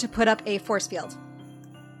 I'm going to put up a force field.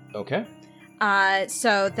 Okay.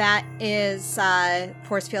 So that is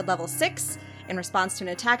force field level 6. In response to an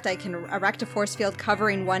attack, I can erect a force field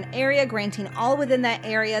covering one area, granting all within that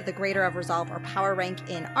area the greater of resolve or power rank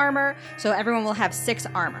in armor. So everyone will have 6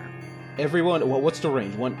 armor. Everyone, well, what's the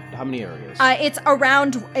range? How many areas? It's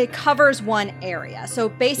around, it covers one area. So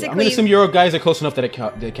Yeah, basically... I'm going to assume your guys are close enough that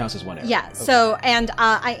it counts as one area. Yeah, Okay. so, and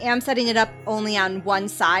I am setting it up only on one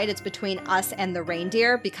side. It's between us and the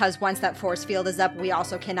reindeer, because once that force field is up, we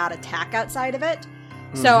also cannot attack outside of it.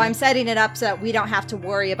 So I'm setting it up so that we don't have to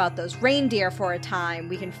worry about those reindeer for a time.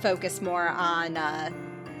 We can focus more on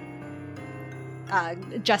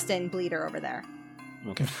Justin Bleeder over there.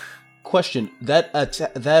 Okay. Question: that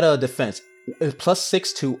defense,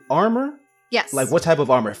 +6 to armor? Yes. Like what type of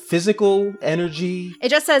armor? Physical, energy? It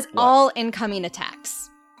just says What? all incoming attacks.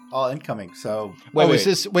 All incoming. So Wait. Is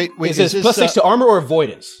Is this +6 to armor or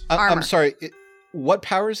avoidance? I'm Armor. sorry. What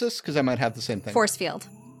power is this? Because I might have the same thing. Force field.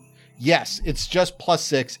 Yes, it's just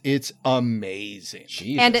 +6. It's amazing.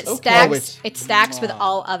 Jesus. And it okay. stacks. Oh, it's- It stacks with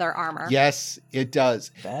all other armor. Yes, it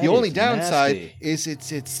does. That The only is downside nasty. is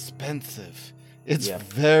it's expensive. It's Yeah.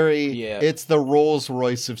 very. It's the Rolls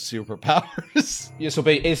Royce of superpowers. Yeah, so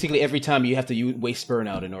basically every time you have to waste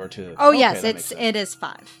burnout in order to... Oh Okay, yes, that makes sense. it is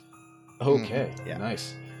 5. Okay, Yeah.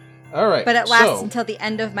 nice. All right. But it lasts so, until the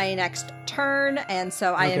end of my next turn, and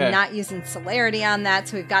so I Okay. am not using celerity on that,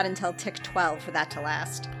 so we've got until tick 12 for that to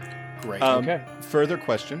last. great. Okay. Further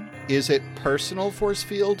question: is it personal force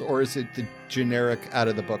field or is it the generic out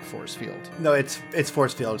of the book force field? No, it's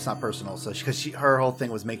force field. It's not personal. So because her whole thing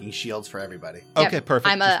was making shields for everybody. Yep. Okay, perfect.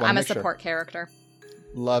 I'm Just a wanna I'm a make sure. support character.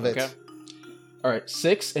 Love it. Okay. All right,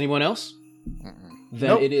 6. Anyone else? Mm-mm. Then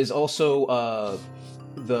Nope. it is also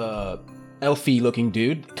the elfy-looking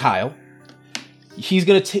dude, Kyle. He's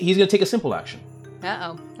gonna take a simple action.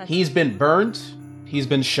 Uh oh. He's been burned. He's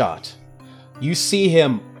been shot. You see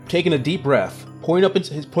him taking a deep breath, point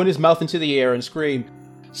his mouth into the air, and scream,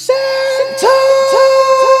 "Santa!"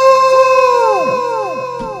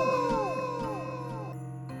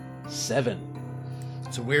 7.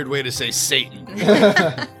 It's a weird way to say Satan.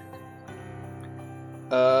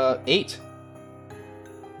 8.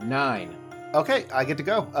 9. Okay, I get to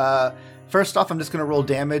go. First off, I'm just going to roll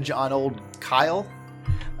damage on old Kyle,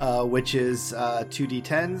 which is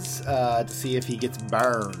 2d10s to see if he gets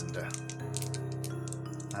burned.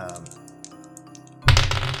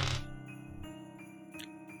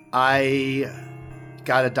 I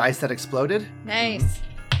got a dice that exploded Nice.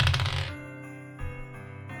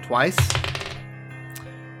 twice.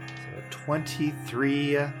 So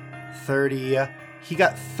 23, 30. He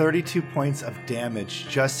got 32 points of damage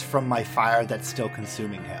just from my fire that's still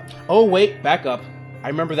consuming him. Oh wait, back up. I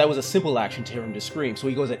remember that was a simple action to hear him to scream, so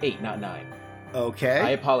he goes at 8, not 9. Okay. I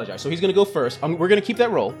apologize. So he's gonna go first. We're gonna keep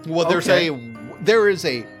that roll. Well, Okay. there is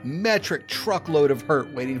a metric truckload of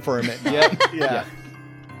hurt waiting for him at Yep. yeah.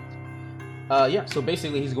 Yeah. So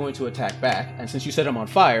basically, he's going to attack back, and since you set him on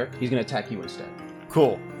fire, he's gonna attack you instead.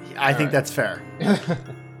 Cool. I think right. that's fair.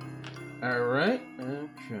 All right.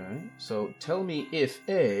 Okay. So tell me if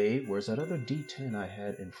where's that other D10 I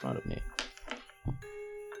had in front of me?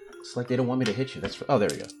 It's like they don't want me to hit you. Oh, there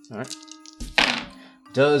we go. All right.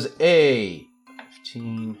 Does a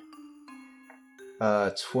 15,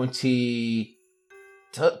 20?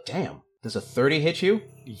 Damn. Does a 30 hit you?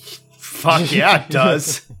 Fuck yeah, it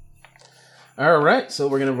does. All right. So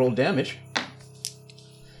we're gonna roll damage.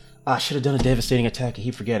 I should have done a devastating attack. I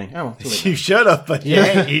keep forgetting. Oh, well, too late. You should have, but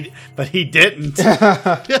Yeah. he didn't.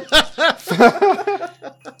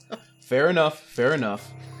 Fair enough.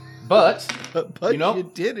 But But You know- you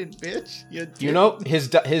didn't, bitch. You didn't. you know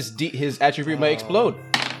his attribute may explode.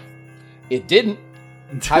 It didn't.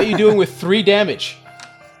 How you doing with 3 damage?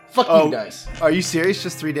 Fuck Oh. you guys. Are you serious?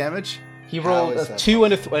 Just 3 damage? He rolled is a that 2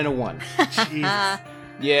 and a 1. Jesus.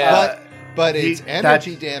 Yeah, But He- it's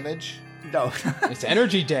energy damage. No. it's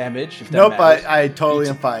energy damage. If that Nope, matters. I totally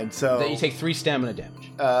You am fine. So Then you take 3 stamina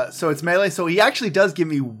damage. so it's melee. So he actually does give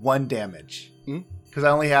me 1 damage. Hmm? Because I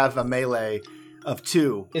only have a melee of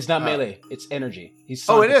 2. It's not melee. It's energy. He's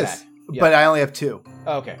Oh, sonic it is. attack. Yeah. But I only have 2.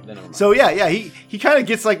 Oh, okay, then never mind. So yeah, he kind of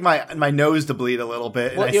gets like my nose to bleed a little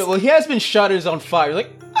bit. and well, he has been shot and is on fire.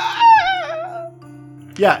 Like,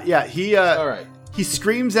 yeah, he all right. he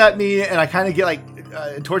screams at me, and I kind of get like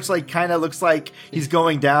Torchlight kind of looks like he's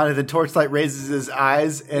going down, and then Torchlight raises his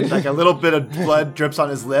eyes, and like a little bit of blood drips on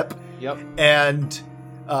his lip, Yep. and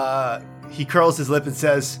he curls his lip and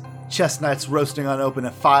says, "Chestnuts roasting on open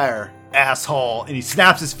fire, asshole!" And he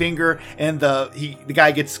snaps his finger, and the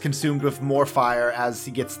guy gets consumed with more fire as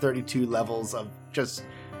he gets 32 levels of just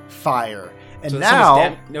fire. And So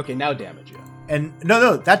now, okay, now damage. Yeah. and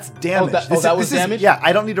no, that's damage. that was damage? Yeah,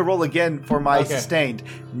 I don't need to roll again for my Okay. sustained.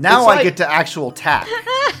 Now It's I like- get to actual attack.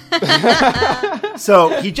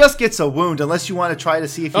 So he just gets a wound, unless you want to try to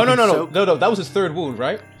see if. Oh you no can no soak- no! That was his 3rd wound,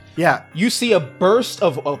 right? Yeah, You see a burst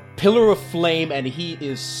of a pillar of flame, and he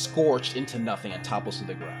is scorched into nothing and topples to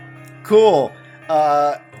the ground. cool.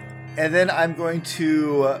 And then I'm going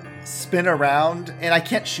to spin around, and I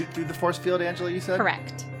can't shoot through the force field. Angela, you said.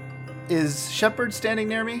 Correct. Is Shepard standing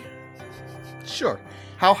near me? Sure.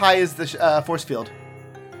 How high is the force field?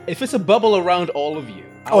 If it's a bubble around all of you,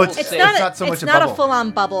 I Oh, will it's- It's say- not, not so much it's a not bubble. a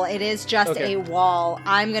full-on bubble. It is just Okay. a wall.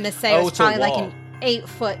 I'm going to say Oh, it's it's a probably like wall. an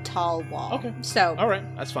 8-foot tall wall. Okay. So All right,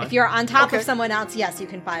 that's fine. if you're on top Okay. of someone else, yes, you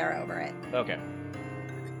can fire over it. Okay.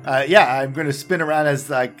 I'm going to spin around as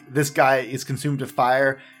like this guy is consumed with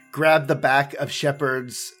fire. Grab the back of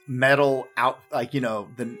Shepard's metal out, like,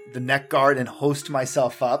 the neck guard, and hoist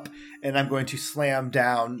myself up. And I'm going to slam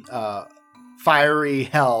down fiery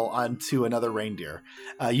hell onto another reindeer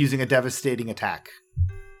using a devastating attack.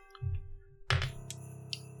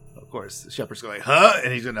 Of course, Shepard's going, huh?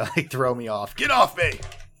 And he's going to like throw me off. Get off me!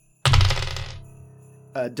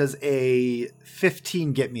 Does a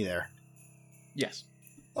 15 get me there? Yes.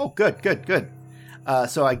 Oh, good.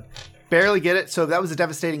 So I barely get it. So that was a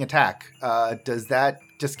devastating attack. Does that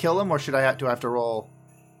just kill him, or do I have to roll?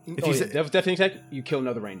 That was definitely attack. You kill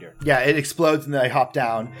another reindeer. Yeah, it explodes, and then I hop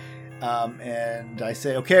down, and I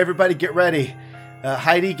say, "Okay, everybody, get ready.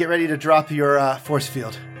 Heidi, get ready to drop your force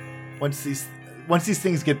field. Once these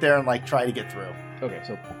things get there and like try to get through." Okay,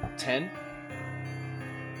 so 10,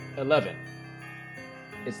 11.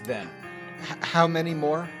 It's them. How many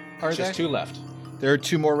more are there? Just 2 left. There are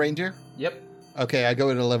 2 more reindeer? Yep. Okay, I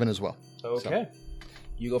go at 11 as well. Okay.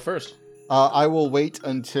 You go first. I will wait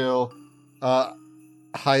until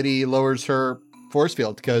Heidi lowers her force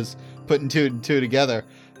field, because putting 2 and 2 together,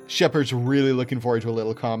 Shepard's really looking forward to a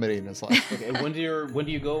little comedy in his life. Okay, when do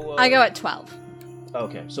you go? I go at 12.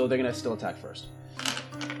 Okay, so they're gonna still attack first.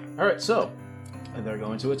 All right, so they're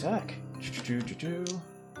going to attack.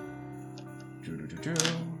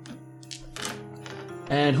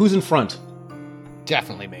 And who's in front?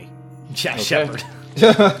 Definitely me. Yeah, Okay. Shepard.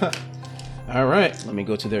 All right, let me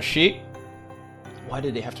go to their sheet. Why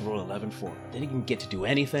did they have to roll 11 for? They didn't even get to do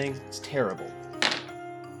anything. It's terrible.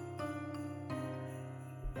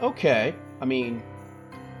 Okay, I mean,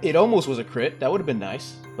 it almost was a crit. That would have been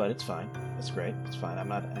nice, but it's fine. It's great. It's fine. I'm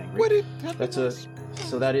not angry. What did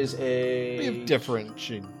So that is a. We have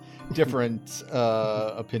different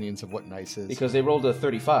opinions of what nice is. Because they rolled a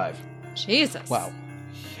 35. Jesus. Wow.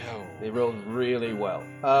 They rolled really well.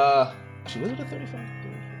 Actually, was it a 35?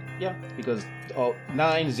 Yeah, because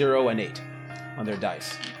 9, 0, and 8 on their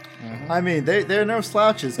dice. Mm-hmm. I mean, they're no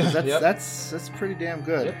slouches, because that's, Yep. that's pretty damn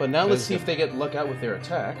good. Yep, but now let's see if they get luck out with their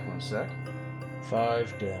attack. 1 sec.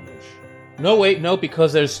 5 damage. No, wait, no,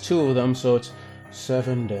 because there's 2 of them, so it's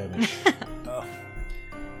 7 damage. Oh.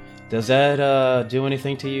 Does that do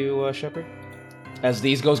anything to you, Shepard? As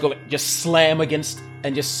these go just slam against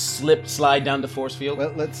and just slide down the force field.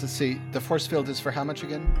 Well, let's see. The force field is for how much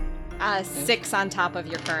again? 6 on top of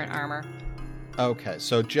your current armor. Okay,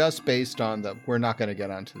 so just based on we're not going to get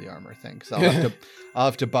onto the armor thing, because I'll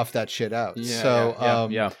have to buff that shit out.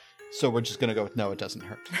 Yeah. So we're just going to go with no, it doesn't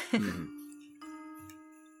hurt. Mhm.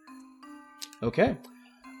 Okay.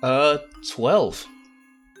 12.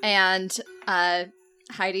 And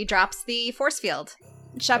Heidi drops the force field.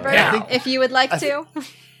 Shepard, Yeah. if you would like I to.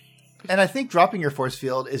 And I think dropping your force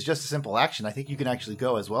field is just a simple action. I think you can actually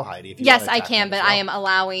go as well, Heidi. If you Yes, want to I attack can, them but as I well. am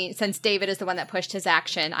allowing, since David is the one that pushed his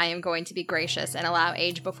action, I am going to be gracious and allow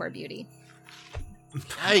age before beauty.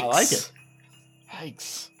 I like it.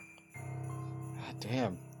 Yikes. God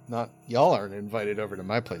damn. Y'all aren't invited over to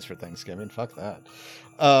my place for Thanksgiving. Fuck that.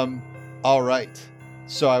 All right.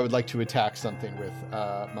 So I would like to attack something with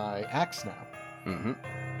my axe now. Mm-hmm.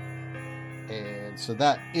 And so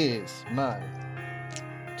that is my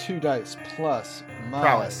 2 dice plus my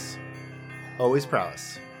Prowess. Always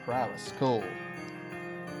prowess. Prowess. Cool.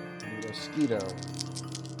 Mosquito.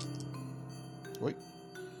 Wait.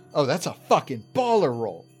 Oh, that's a fucking baller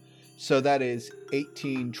roll. So that is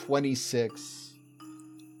 18, 26,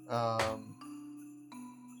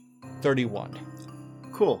 31.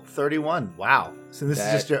 Cool. 31. Wow. So this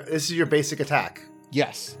is just your basic attack.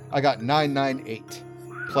 Yes, I got 998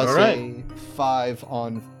 plus All right. a 5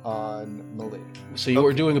 on melee. So you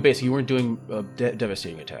were doing a basic. You weren't doing a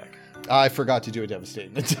devastating attack. I forgot to do a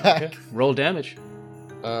devastating attack. Okay. Roll damage.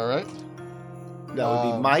 All right. That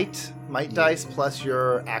would be might dice plus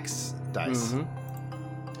your axe dice. Mhm.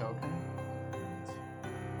 Okay.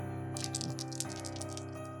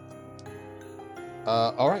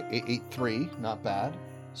 All right, 8, 3, not bad.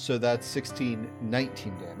 So that's 16,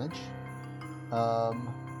 19 damage.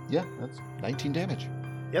 Yeah, that's 19 damage.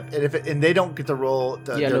 Yep. And they don't get to roll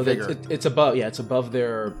their vigor. it's above. Yeah, it's above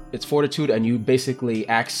their. It's fortitude, and you basically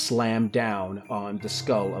axe slam down on the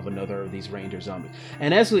skull of another of these reindeer zombies.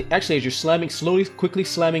 And as you're quickly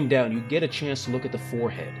slamming down, you get a chance to look at the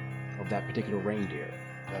forehead of that particular reindeer,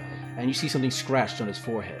 and you see something scratched on his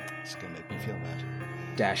forehead. It's gonna make me feel bad.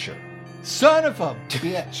 Dasher. Son of a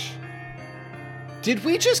bitch! Did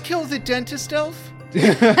we just kill the dentist elf?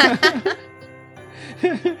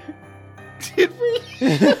 Did we?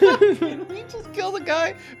 Did we just kill the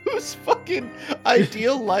guy whose fucking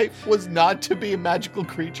ideal life was not to be a magical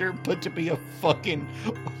creature, but to be a fucking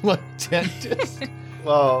dentist?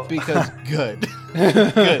 Well, Because good.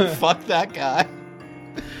 Good. Fuck that guy.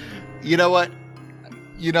 You know what?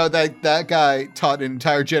 You know, that guy taught an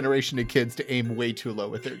entire generation of kids to aim way too low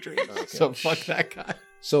with their dreams. So fuck that guy.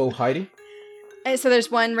 So Heidi, So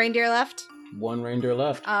there's one reindeer left. one reindeer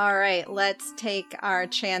left. All right, let's take our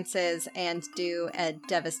chances and do a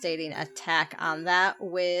devastating attack on that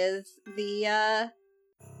with the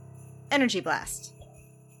energy blast.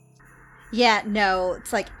 Yeah, no,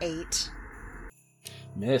 it's like 8.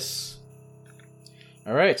 Miss.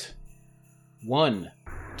 All right. 1.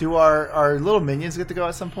 do our little minions get to go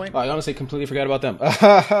at some point? Oh, I honestly completely forgot about them.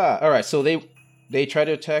 All right, so they try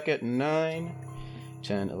to attack at 9,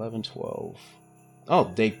 10, 11, 12.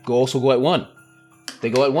 Oh, they also go at 1. They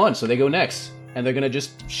go at 1, so they go next. And they're going to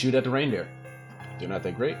just shoot at the reindeer. They're not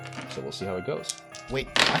that great, so we'll see how it goes. Wait,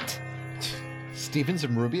 what? Stevens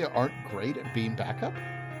and Rubia aren't great at being backup?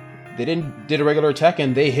 They did a regular attack,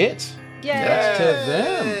 and they hit. Yeah. That's to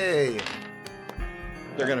them. Hey!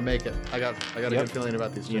 They're gonna make it. I got a Yep. good feeling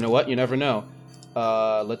about these. You know what? You never know.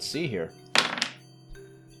 Let's see here.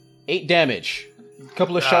 8 damage. A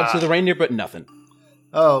couple of shots to the reindeer, but nothing.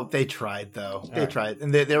 Oh, they tried though. They right. tried,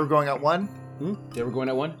 and they were going at 1. They were going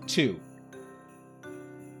at 1, 2.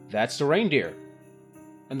 That's the reindeer.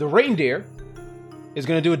 And the reindeer is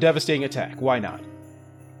going to do a devastating attack. Why not?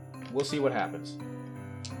 We'll see what happens.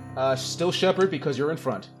 Still Shepherd because you're in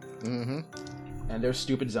front. Mm-hmm. And they're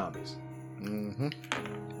stupid zombies. Mm-hmm.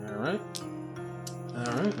 Alright.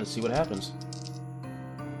 Alright, let's see what happens.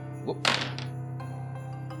 Whoop.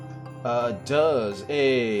 Does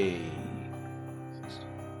a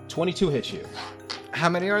 22 hit you? How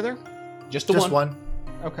many are there? Just the Just one? one.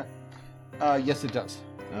 Okay. Yes, it does.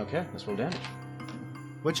 Okay, let's roll damage.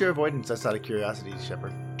 What's your avoidance? That's out of curiosity,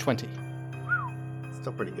 Shepard. 20.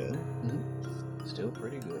 Still pretty good. Still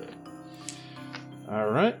pretty good.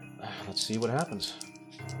 Alright, let's see what happens.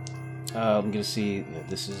 I'm gonna see,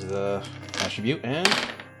 this is the attribute, and...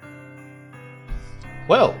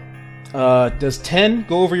 Well, does 10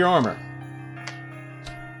 go over your armor?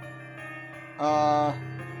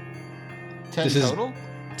 10 This is- total?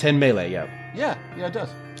 10 melee, yeah. Yeah, it does.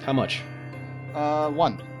 How much?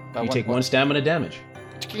 1. You take 1 stamina damage.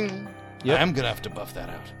 Ting. Yep. I'm gonna have to buff that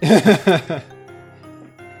out.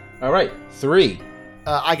 Alright, 3.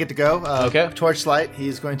 I get to go. Okay. Torchlight.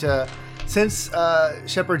 He's going to, since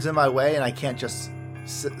Shepard's in my way and I can't just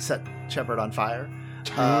set Shepard on fire.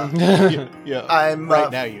 Yeah. I'm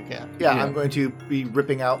Right now you can. Yeah, Yeah. I'm going to be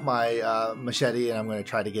ripping out my machete and I'm going to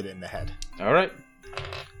try to get it in the head. Alright.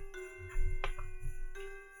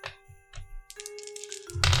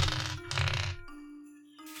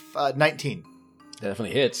 Uh, 19.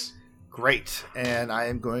 Definitely hits. Great. And I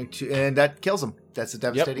am going to, and that kills him. That's a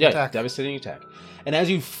devastating Yep, attack. devastating attack. And as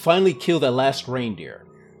you finally kill that last reindeer,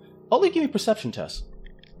 I'll give you a perception test.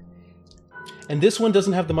 And this one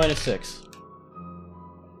doesn't have the -6.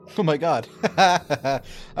 Oh my god.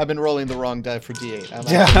 I've been rolling the wrong die for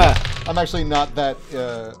D8. I'm actually not that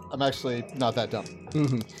dumb.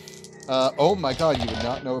 Mhm. Oh my god, you would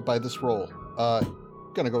not know it by this roll.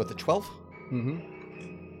 Gonna go with the 12. Mm-hmm.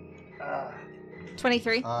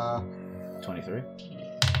 23. 23.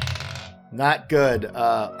 Not good.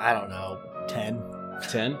 I don't know. 10.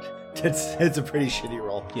 10. It's a pretty shitty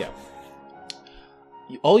roll. Yeah.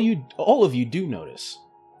 All of you do notice,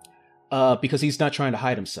 because he's not trying to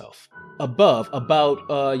hide himself. Above,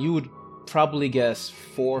 about you would probably guess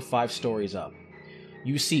 4 or 5 stories up,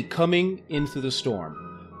 you see coming in through the storm,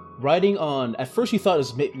 riding on. At first, you thought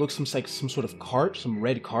it looks like some sort of cart, some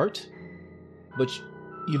red cart, but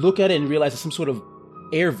you look at it and realize it's some sort of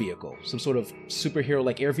air vehicle, some sort of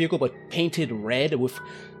superhero-like air vehicle, but painted red with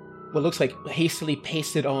what looks like hastily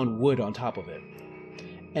pasted on wood on top of it.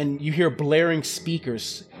 And you hear blaring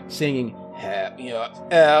speakers singing, "Happy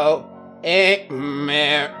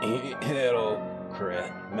Merry Little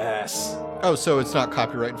Christmas." Oh, so it's not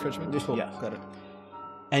copyright infringement? Yeah. Got it.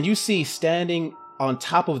 And you see standing on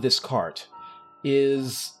top of this cart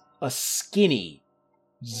is a skinny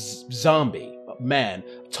zombie man,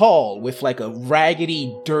 tall, with like a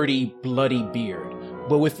raggedy, dirty, bloody beard,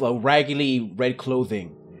 but with a raggedy red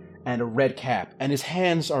clothing and a red cap, and his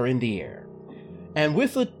hands are in the air. And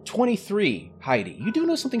with a 23, Heidi, you do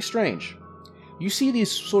know something strange. You see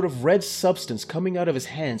these sort of red substance coming out of his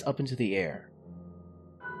hands up into the air.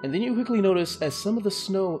 And then you quickly notice as some of the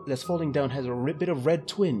snow that's falling down has a bit of red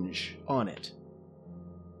twinge on it.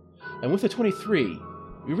 And with the 23,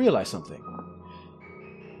 you realize something.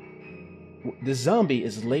 The zombie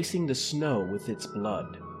is lacing the snow with its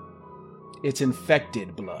blood. It's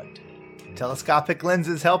infected blood. Telescopic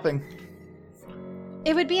lenses helping.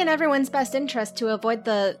 It would be in everyone's best interest to avoid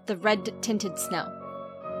the red tinted snow.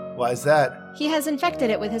 Why is that? He has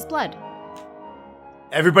infected it with his blood.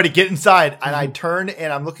 Everybody get inside. And I turn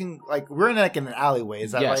and I'm looking like we're in like an alleyway.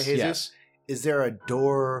 Is that Yes, right, Jesus? yes. Is there a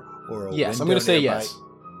door or a Yes, window I'm going to say nearby? yes.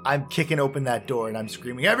 I'm kicking open that door and I'm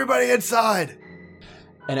screaming, everybody inside!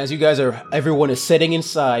 And as everyone is sitting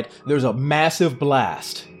inside, there's a massive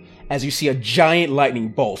blast as you see a giant lightning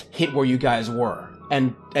bolt hit where you guys were.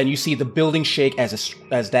 And you see the building shake as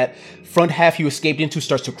that front half you escaped into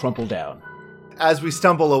starts to crumple down. As we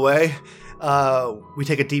stumble away, we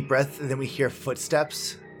take a deep breath and then we hear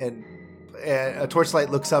footsteps. And a Torchlight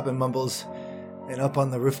looks up and mumbles, and up on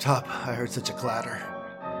the rooftop, I heard such a clatter.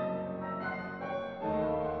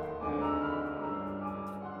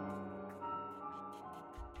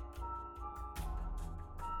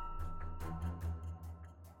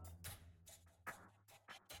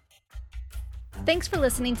 Thanks for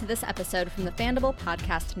listening to this episode from the Fandible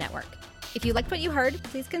Podcast Network. If you liked what you heard,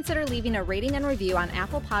 please consider leaving a rating and review on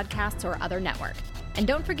Apple Podcasts or other network. And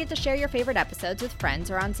don't forget to share your favorite episodes with friends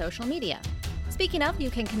or on social media. Speaking of, you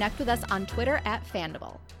can connect with us on Twitter at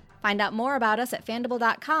Fandible. Find out more about us at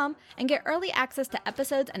fandible.com and get early access to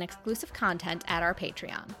episodes and exclusive content at our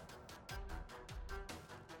Patreon.